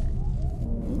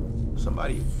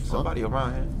 Somebody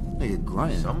around here. Nigga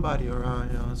grunting. Somebody around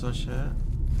here on some shit.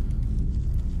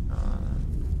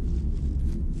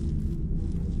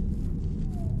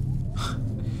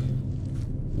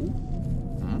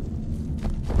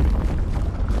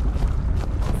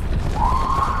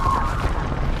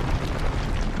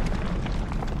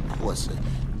 Pussy.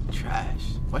 Trash.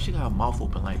 Why she got her mouth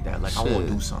open like that? Like I won't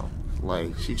Shit. do something.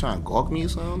 Like, she trying to gawk me or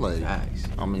something? Like, Facts.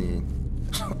 I mean,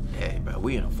 Hey, bro,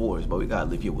 we in the forest, but we gotta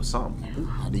live here with something.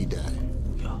 I need that.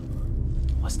 Yo,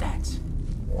 what's that?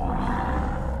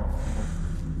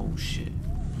 Oh shit.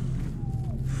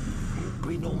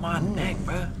 Breathe on my neck,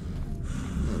 bro.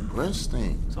 Breast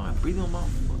thing. So I breathe on my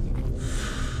fucking.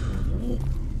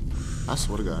 I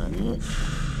swear to God.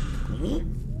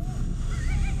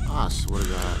 I swear to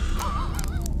God.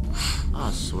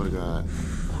 I swear to God.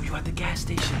 Oh, you at the gas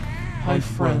station? Hi,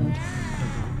 friend.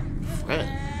 Friend.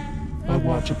 I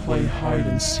want to play hide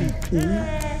and seek.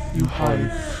 You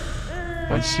hide.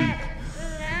 I seek.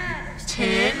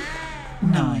 10,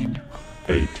 9,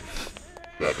 8,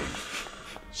 7,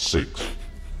 6,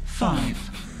 5,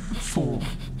 4,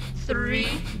 3.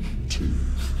 2,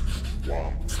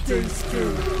 1. Stay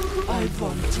still. I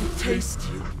want to taste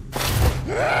you.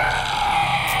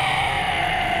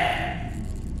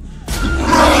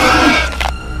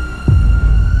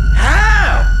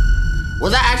 How?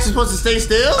 Was I actually supposed to stay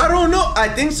still? I don't know. I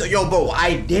think so. Yo, bro,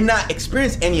 I did not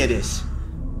experience any of this.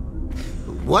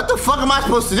 What the fuck am I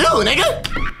supposed to do, nigga?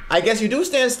 I guess you do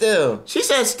stand still. She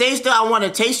said, stay still, I want to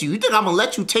taste you. You think I'm gonna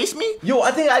let you taste me? Yo,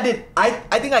 I think I did. I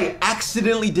think I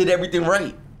accidentally did everything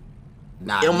right.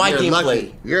 Nah, In my you're gameplay.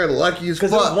 lucky. You're lucky as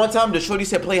Because fuck. one time the shorty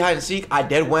said play hide and seek, I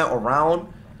dead went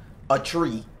around a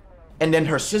tree. And then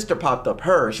her sister popped up. She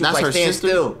was That's like, her stand sister?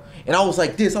 still. And I was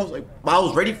like this. I was like, I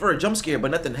was ready for a jump scare, but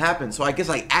nothing happened. So I guess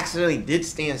I accidentally did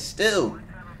stand still.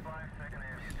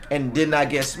 And did not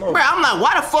get smoked. Bro, I'm like,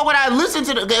 why the fuck would I listen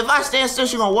to the... If I stand still,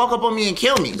 she gonna walk up on me and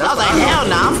kill me. So I was like, hell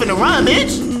nah, I'm finna run,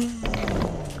 bitch.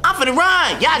 I'm finna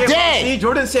run. Y'all Yeah, dead. see,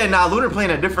 Jordan said, nah, Lunar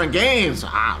playing a different game.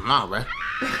 I don't know, bro.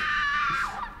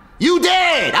 You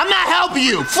dead. I'm not helping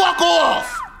you. Fuck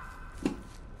off.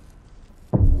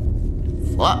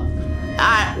 What?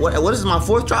 Alright, what is my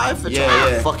 4th try?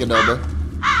 Yeah. Fuck it though, bro.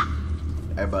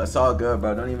 Hey, bro, it's all good,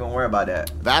 bro. Don't even worry about that.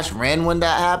 Vash ran when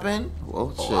that happened.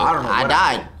 Well, shit. I don't know I what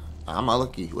died. happened. I'm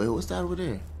unlucky. Wait, what's that over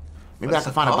there? Maybe What's I can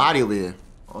the find a call? body over here.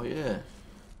 Oh, yeah.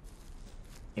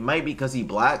 It might be because he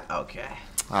black. Okay.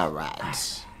 Alright.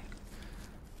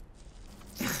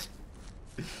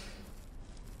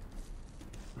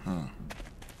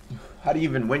 How do you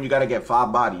even win? You gotta get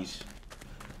 5 bodies.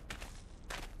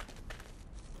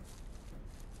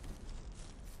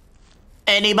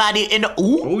 Anybody in the...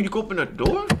 Ooh. Oh, you can open the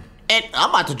door? And I'm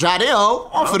about to drive there, ho.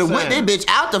 I'm finna whip saying. this bitch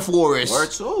out the forest. Where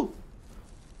to?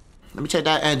 Let me check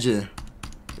that engine.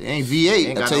 It ain't V8, Ain't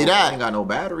I'll got tell you no- that. Ain't got no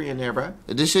battery in there, bro.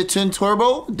 Is this shit twin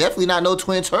turbo? Definitely not no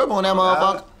twin turbo on that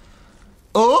motherfucker.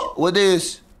 Oh, what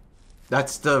is?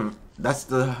 That's the house,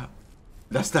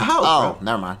 Oh, bro.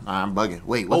 never mind. I'm bugging.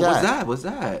 Wait, Oh, what's that? what's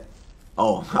that?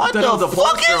 Oh, I What thought it the was a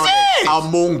fuck poster is on it. this?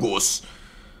 Among Us.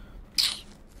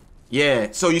 Yeah,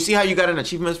 so you see how you got an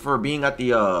achievement for being at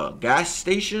the gas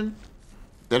station?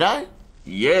 Did I?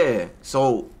 Yeah,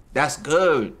 so that's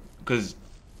good, because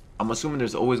I'm assuming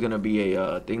there's always going to be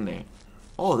a thing there.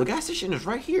 Oh, the gas station is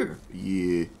right here.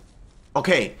 Yeah.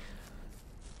 Okay,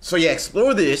 so yeah,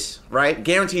 explore this, right?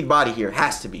 Guaranteed body here,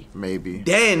 has to be. Maybe.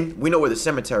 Then we know where the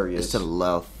cemetery is. It's to the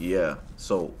left. Yeah,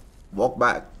 so walk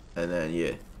back, and then,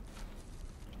 yeah.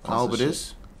 Can I open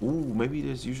this? Ooh, maybe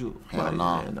there's usual. Hell bodies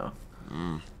nah. there, no.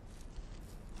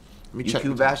 Let me You check.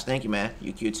 cute, Vash? Thank you, man.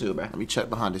 You cute too, bro. Let me check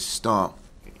behind this stump.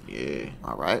 Yeah,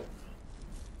 All right.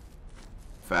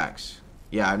 facts.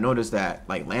 Yeah, I noticed that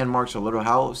like landmarks or little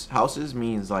houses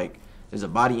means like there's a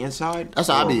body inside. That's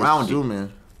how I or be around it.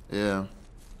 assuming. Yeah.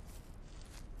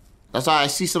 That's how I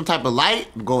see some type of light.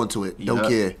 I'm going to it. Don't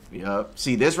care. Yup.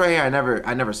 See this right here,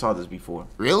 I never saw this before.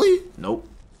 Really? Nope.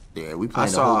 Yeah, we I playing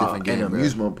a saw whole different game, an bro.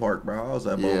 amusement park, bro. I was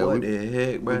like, Yeah, bro, what we- the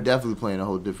heck, bro? We're definitely playing a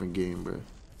whole different game, bro.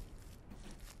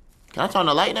 Can I turn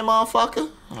the light in that motherfucker?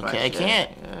 Okay, I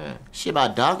can't. Yeah. Shit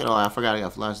about dark and all. I forgot I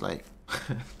got flashlight.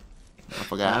 I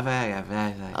forgot.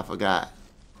 I forgot.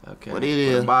 Okay. What it Where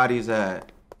is? the body's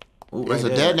at? Ooh, There's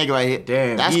right a there. dead nigga right here.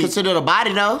 Damn, That's he- considered a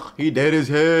body, though. He dead as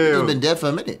He's hell. been dead for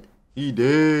a minute. He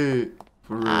dead.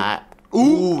 For real. Alright.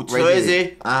 Ooh, right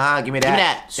Trizzy. Give me that. Give me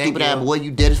that. Thank Stupid you. ass boy,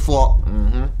 you dead as fuck.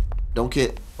 Mm-hmm. Don't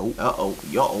kid. Oh. Uh-oh.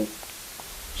 Yo.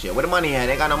 Shit, where the money at?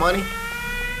 They got no money?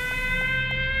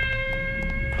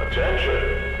 Attention.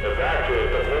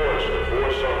 Evacuate the forest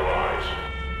before sunrise.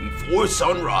 Before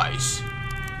sunrise.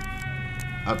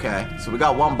 Okay, so we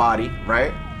got one body,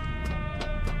 right?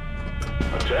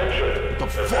 Attention. The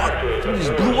fuck? Evacuate the You just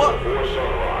forest blew up? before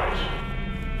sunrise.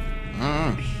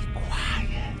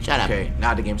 Shut up. Okay,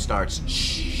 now the game starts.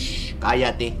 Shh.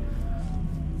 Cállate.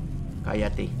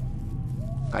 Cállate.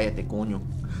 Cállate, coño.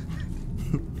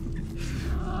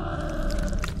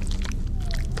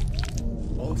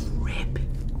 Off rip.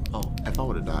 Oh. If I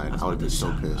would have died, I would have been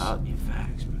so pissed. In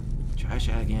facts, bro. Trash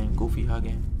that again. Goofy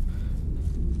again.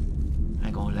 I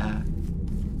ain't gonna lie.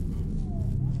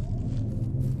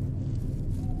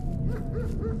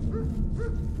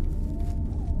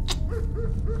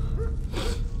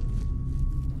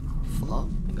 Fuck.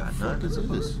 Ain't got Fuck nothing. is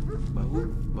this? But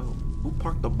who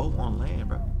parked the boat on land,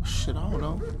 bro? Shit, I don't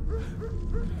know.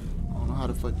 I don't know how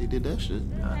the fuck they did that shit.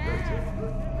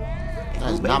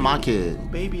 That's not my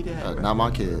kid. Baby dad, That's bro. not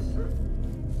my kid.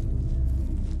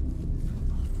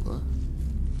 What?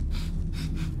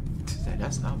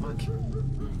 that's not my key.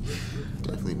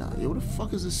 Definitely not. Yo, what the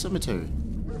fuck is this cemetery?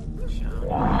 Shit,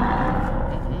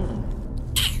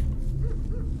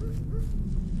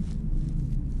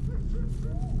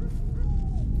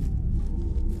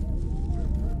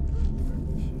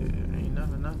 ain't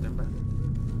never nothing, bro.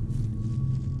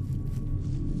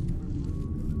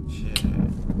 Shit.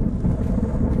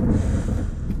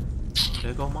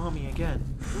 There go mommy again.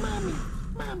 Mommy.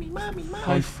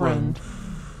 Hi, friend.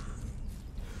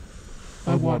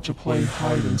 I want to play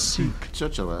hide and seek.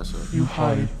 Shut your ass up. You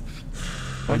hide.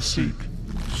 I seek.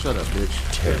 Shut up, bitch.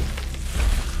 10,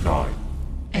 9,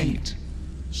 8,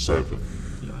 7.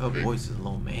 Yo, her voice is a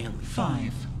little manly.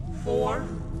 5, 4,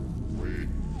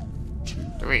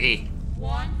 3.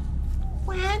 1.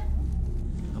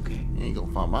 Okay. You ain't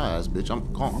gonna find my ass, bitch.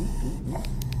 I'm calm.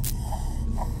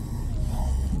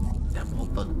 That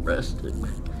motherfucker rested.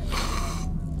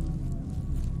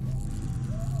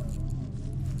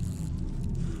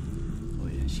 Oh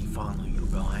yeah, she following you,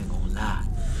 bro. I ain't gonna lie.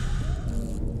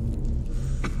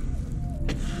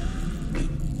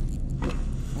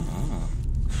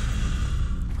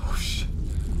 Oh shit.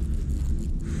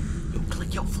 Yo,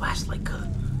 click your flashlight, cuz.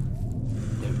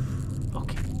 There.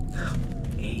 Okay.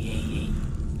 Hey.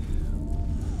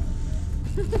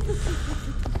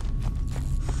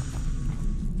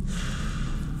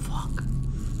 Fuck.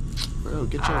 Bro,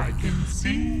 get your... I can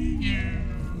see you.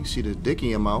 You see the dick in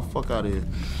your mouth? Fuck out of here.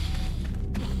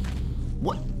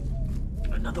 What?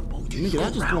 Another boat. Nigga, I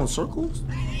just go in circles?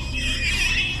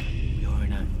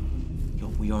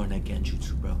 We are in that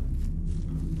genjutsu, bro.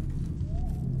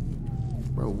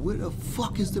 Bro, where the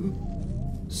fuck is the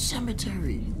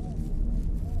cemetery?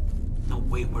 No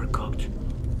way we're cooked.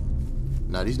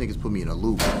 Nah, these niggas put me in a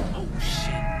loop. Oh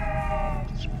shit.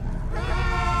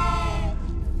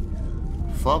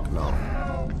 Fuck no.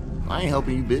 I ain't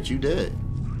helping you, bitch. You dead.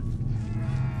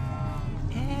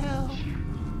 Help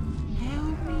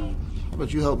me. How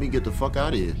about you help me get the fuck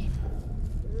out of here?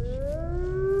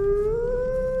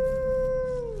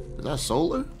 Is that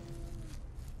solar?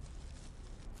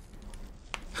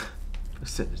 I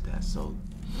said it's that soul.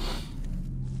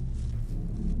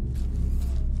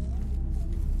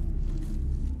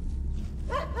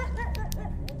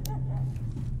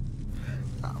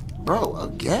 Bro,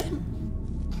 again?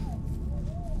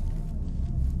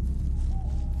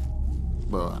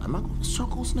 Bro, am I going in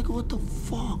circles, nigga? What the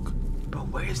fuck? Bro,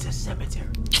 where is this cemetery?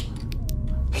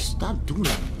 Stop doing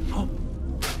that. Oh.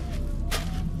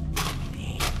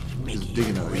 Damn, you making Just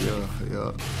digging it out. real.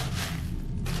 Yeah.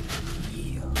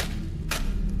 Yeah.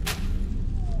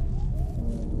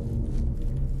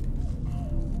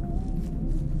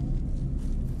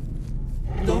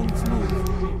 Don't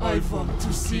move. I want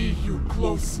to see you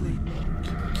closely.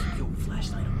 Keep your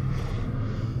flashlight on.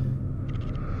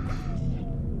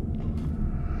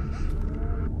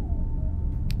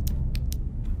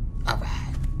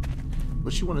 Alright.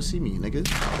 What you wanna see me, nigga?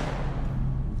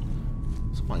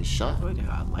 Somebody shot. Wait, they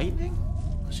got lightning?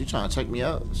 She trying to check me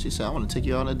out. She said, I wanna take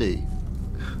you on a date.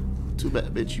 Too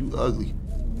bad, bitch, you ugly.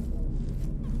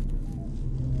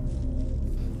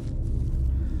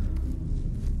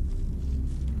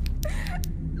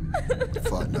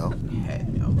 Fuck no. Yeah,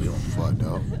 yo, we don't, Fuck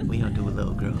no. we don't do with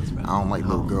little girls, bro. I don't like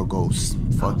little girl ghosts.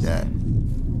 Fuck that.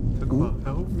 Talk about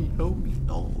help me. No,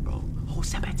 bro. Whole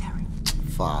cemetery.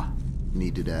 Fire.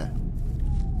 Need to that.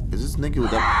 Is this nigga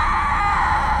with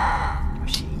that? Bro,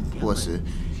 she yelling. What's it?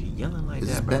 She yelling like Is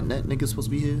this that, bro. bent neck nigga supposed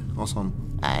to be here? On some.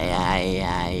 The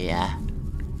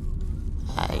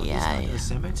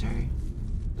cemetery?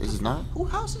 This is not? Who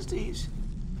houses these?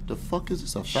 The fuck is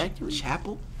this? A factory?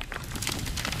 Chapel?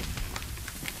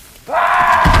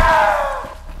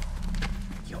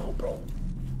 Yo, bro.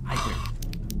 I heard.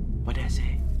 What that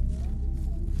say?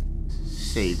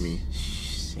 Save me.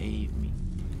 Save me.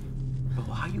 Bro,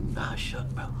 how you not shook,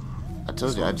 bro? I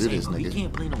told you I do this, Bro, he nigga.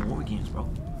 can't play no war games, bro.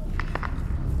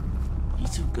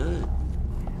 He's too good.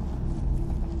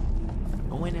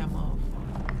 Go in that motherfucker.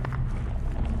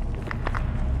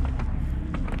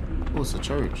 Oh, it's a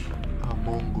church.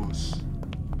 Among Us.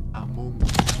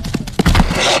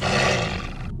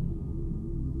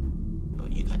 Oh,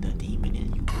 you got that demon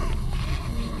in you.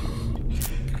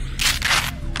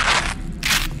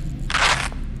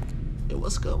 Yo,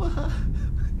 what's good with her?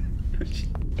 She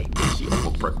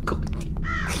overbroke cookie.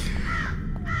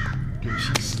 Yo,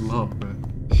 she slow, bro.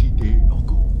 She did. Oh,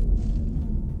 go.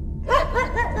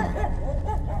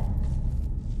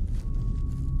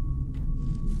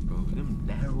 Bro, them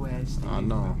narrow ass things. I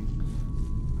know.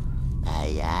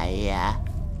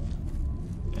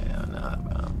 Yeah, nah,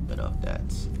 bro. I'm good off that.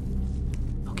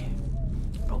 Okay.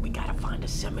 Bro, we gotta find a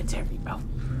cemetery, bro.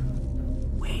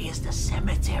 Where is the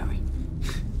cemetery?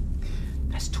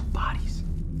 That's 2 bodies.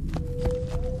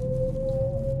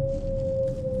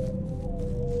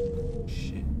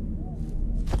 Shit.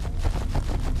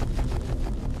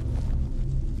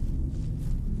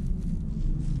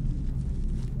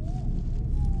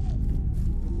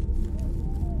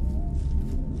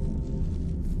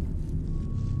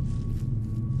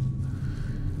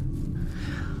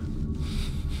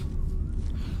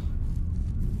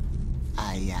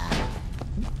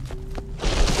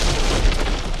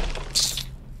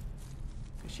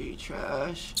 She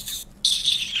trash.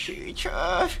 She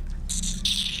trash.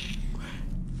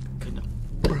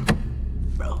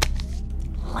 Bro.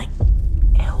 Like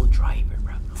L driver,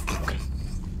 bro. Okay.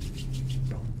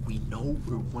 Bro, we know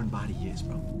where 1 body is,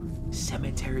 bro.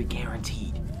 Cemetery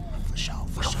guaranteed. For sure,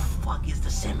 for Where the sure. fuck is the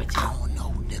cemetery? I don't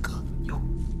know, nigga. Yo.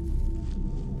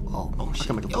 Oh,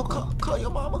 shit. Yo, call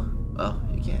your mama. Oh,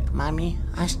 you can't. Mommy,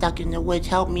 I'm stuck in the woods.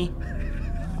 Help me.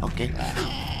 Okay.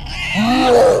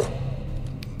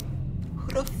 Who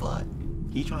the fuck?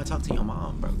 He trying to talk to your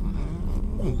mom, bro.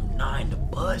 Oh, 9, the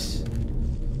bus.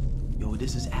 Yo,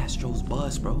 this is Astro's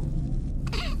bus, bro.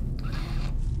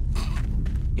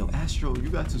 Yo, Astro, you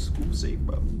got to school safe,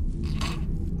 bro.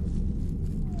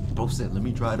 Bro said, let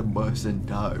me drive the bus and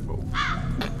die, bro.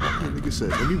 That nigga said,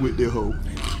 let me whip their hoe.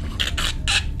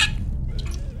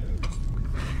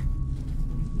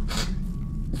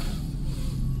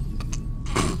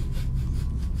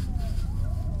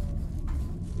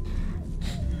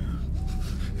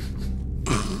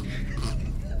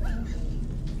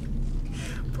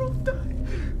 Bro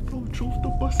died. Bro drove the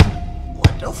bus.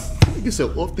 What the f? Nigga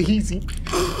said, off the easy.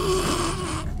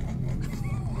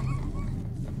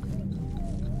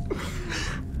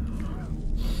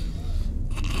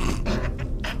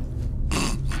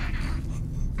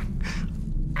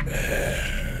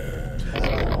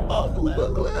 Oh,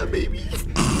 glad, baby.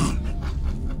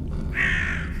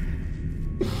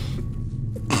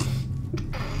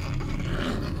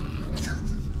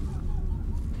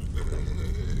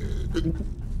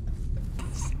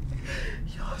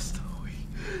 Y'all still weak.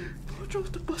 Bro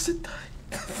drove the bus and died.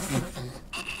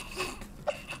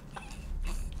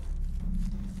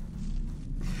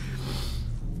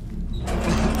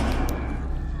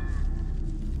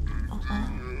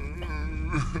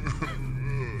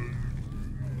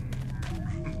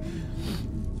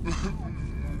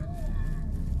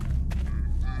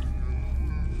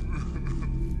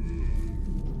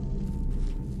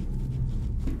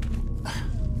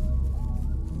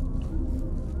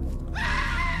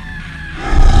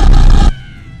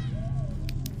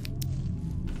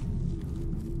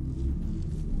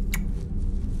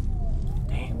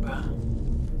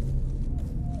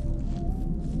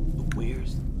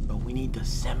 We need the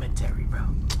cemetery, bro.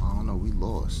 I don't know, we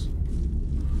lost.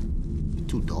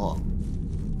 It's too dark.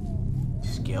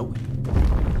 Scary.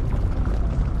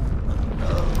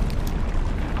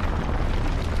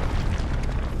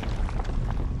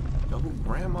 Yo, who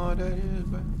grandma that is,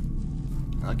 bro?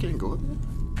 I can't go up there.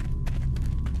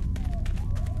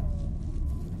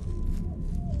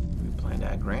 We playing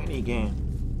that granny game.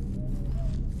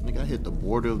 Nigga, I hit the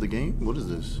border of the game. What is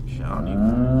this? Shawty.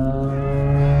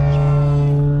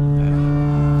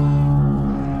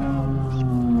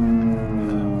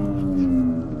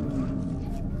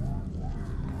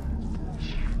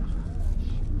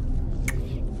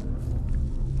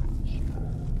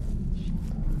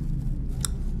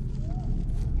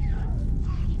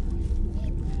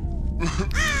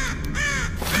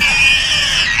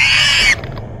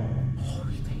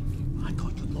 I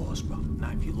thought you lost, bro.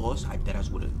 Nah, if you lost, I deadass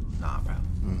would've. Nah, bro.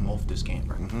 I'm off this game,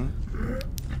 bro. Hey,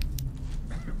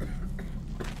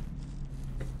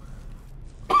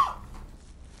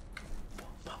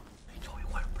 Joey,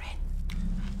 it went red.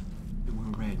 It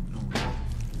went red. No red.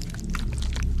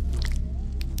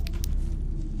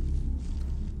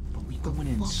 But we going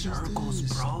in circles,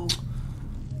 bro.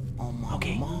 Oh my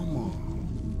Okay. mama.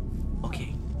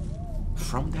 Okay.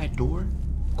 From that door,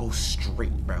 go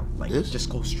straight, bro. Like, This? just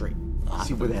go straight.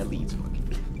 See where that leads, fucking.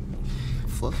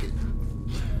 Fuck it.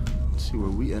 Let's see where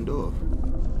we end off.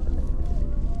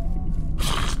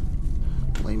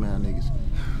 Lame ass niggas.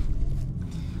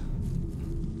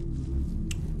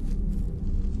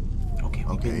 Okay,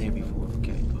 we've been Okay. there before.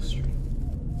 Okay, go straight.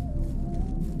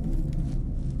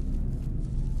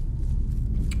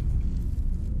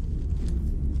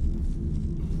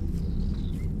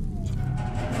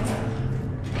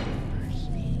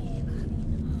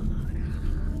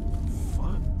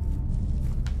 Fuck.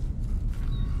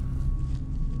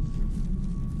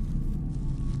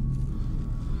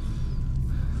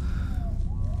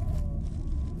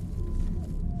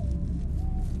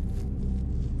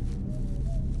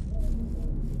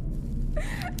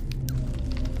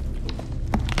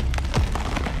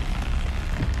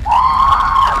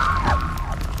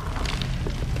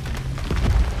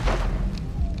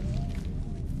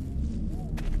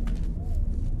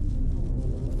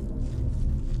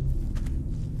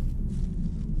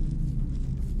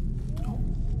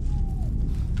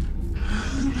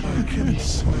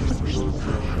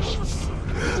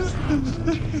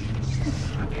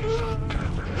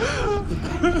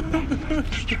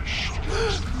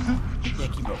 Yeah,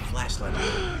 keep a flashlight on.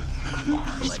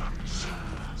 Like,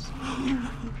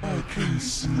 I can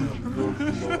smell your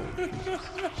blood.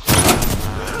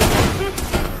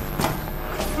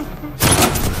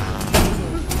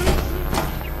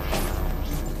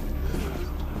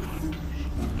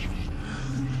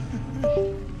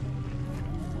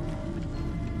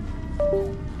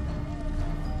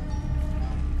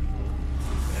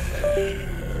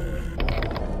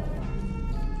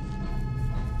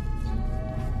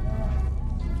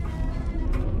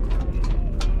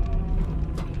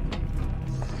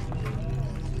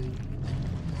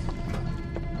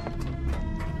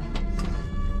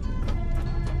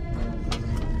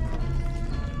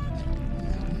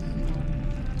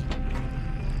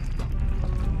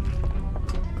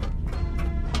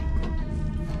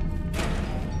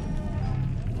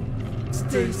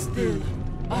 Stay still.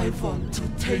 I want to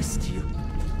taste you.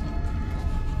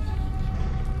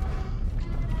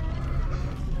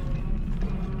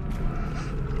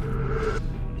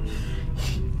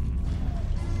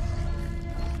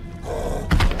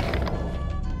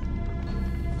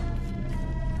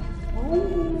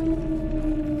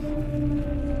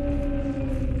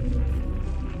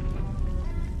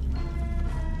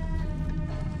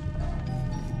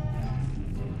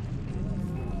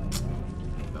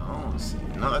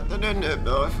 nothing in there,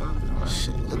 though.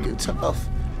 Shit, looking tough.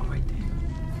 Right there.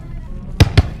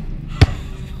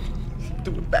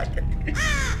 Do it back.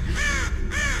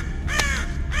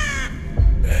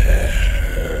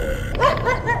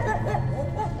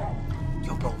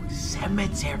 Yo, bro,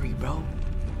 cemetery, bro.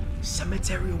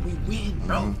 Cemetery, we win,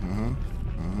 bro.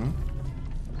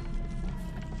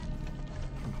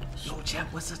 Yo,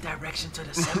 Jeff, what's the direction to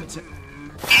the cemetery?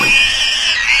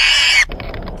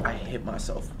 I hit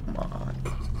myself. Come on.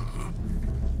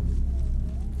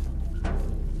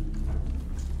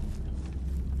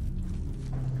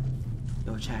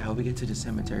 Yo, chat, how we get to the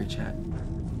cemetery, chat?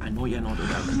 I know y'all know the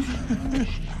direction.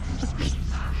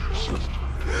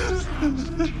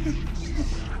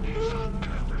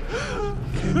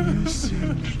 Can you see?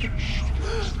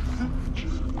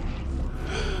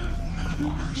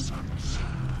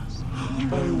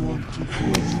 I want to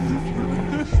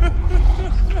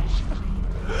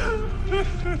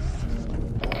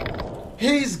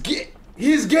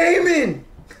He's gaming.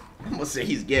 I'm gonna say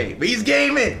he's gay, but he's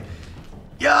gaming.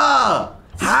 Yeah.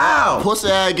 How? Pussy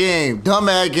ass game, dumb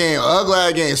ass game, ugly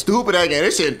ass game, stupid ass game.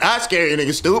 This shit not scary,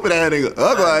 nigga. Stupid ass nigga,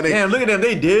 ugly ass nigga. Damn, look at them.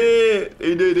 They did.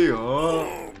 They did.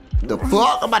 The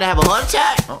fuck? I'm about to have a heart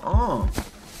attack?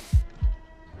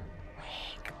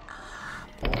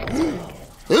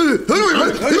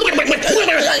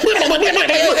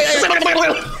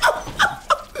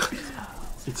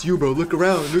 It's you, bro. Look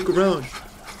around. Look around.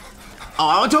 Oh,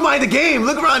 I want to mind the game.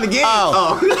 Look around the game.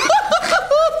 Oh.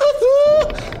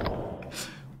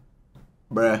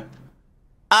 Bruh.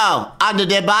 Oh, I'm the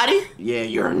dead body? Yeah,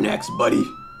 you're next, buddy.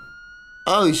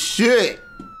 Oh shit.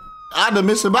 I'm the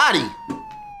missing body.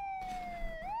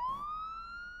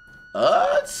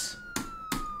 Us?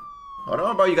 Hold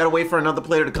on, bro. You gotta wait for another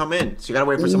player to come in. So you gotta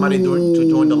wait for somebody to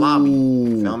join the lobby.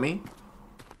 You feel me?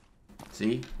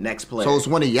 See? Next player. So it's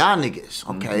one of y'all niggas,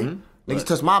 okay? Niggas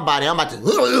touch my body, I'm about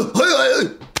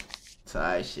to...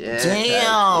 Tight shit.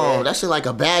 Damn, that shit like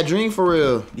a bad dream for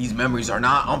real. These memories are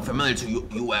not unfamiliar to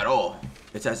you at all.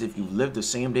 It's as if you lived the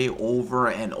same day over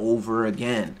and over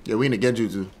again. Yeah, we in the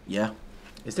genjutsu. Yeah.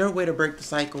 Is there a way to break the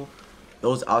cycle?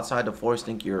 Those outside the force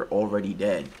think you're already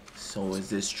dead. So is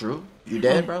this true? You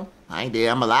dead, bro? I ain't dead,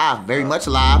 I'm alive. Very much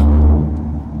alive.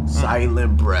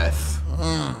 Silent breath.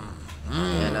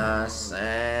 And I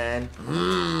said,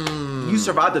 you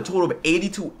survived a total of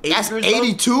 82 acres. That's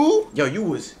 82? Yo, you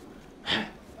was.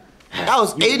 That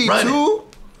was 82? Running.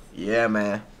 Yeah,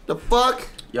 man. The fuck?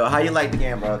 Yo, how you like the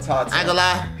game, bro? Talk to I ain't gonna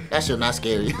lie, that shit not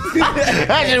scary.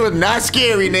 That shit was not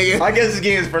scary, nigga. I guess this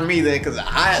game is for me then, cause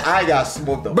I got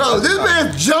smoked up. Bro, this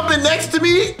man's jumping next to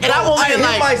me, and I'm only hit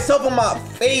like myself in my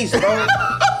face, bro.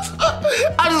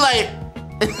 I'm like,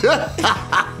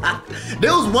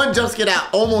 there was one jump scare that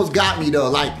almost got me though.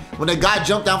 Like when the guy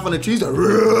jumped down from the trees, like,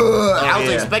 I was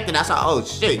expecting. I saw, oh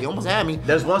shit, you almost had me.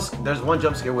 There's one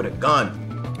jump scare with a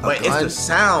gun, but it's the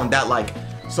sound that like.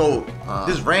 So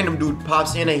this random dude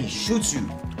pops in and he shoots you,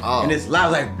 and it's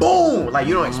loud like boom, like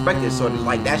you don't expect it. So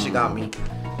like that shit got me.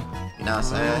 You know what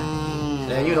I'm saying?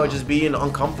 And you know, just being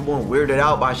uncomfortable and weirded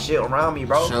out by shit around me,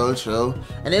 bro. True.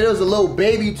 And then there was a little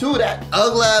baby too, that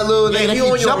ugly ass little nigga that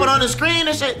keep jumping on the screen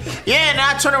and shit. Yeah, and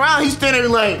I turn around, he's standing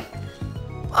there like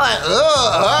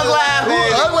ugly ass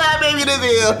baby this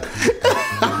here.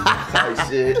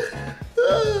 Shit.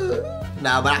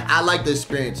 Nah, but I like the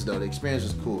experience though. The experience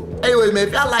was cool. Anyways, man,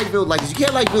 if y'all like video like this, you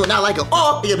can't like video, not like it.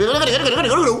 Oh,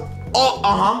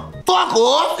 fuck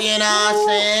off. You know what I'm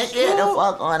saying? Get the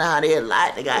fuck on out here.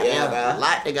 Like the goddamn, bro.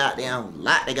 Like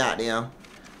the goddamn.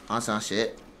 On some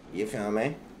shit. You feel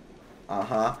me?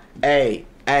 Hey,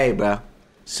 bro.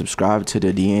 Subscribe to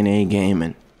the DNA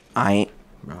Gaming. Bro,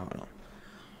 hold on.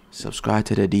 Subscribe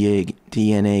to the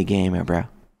DNA Gaming, bro.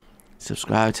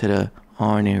 Subscribe to the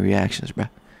RNA Reactions, bro.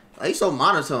 Why you so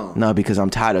monotone? No, because I'm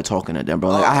tired of talking to them, bro.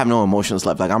 Like, I have no emotions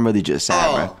left. Like, I'm really just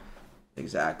sad, bro.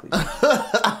 Exactly.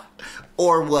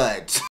 Or what?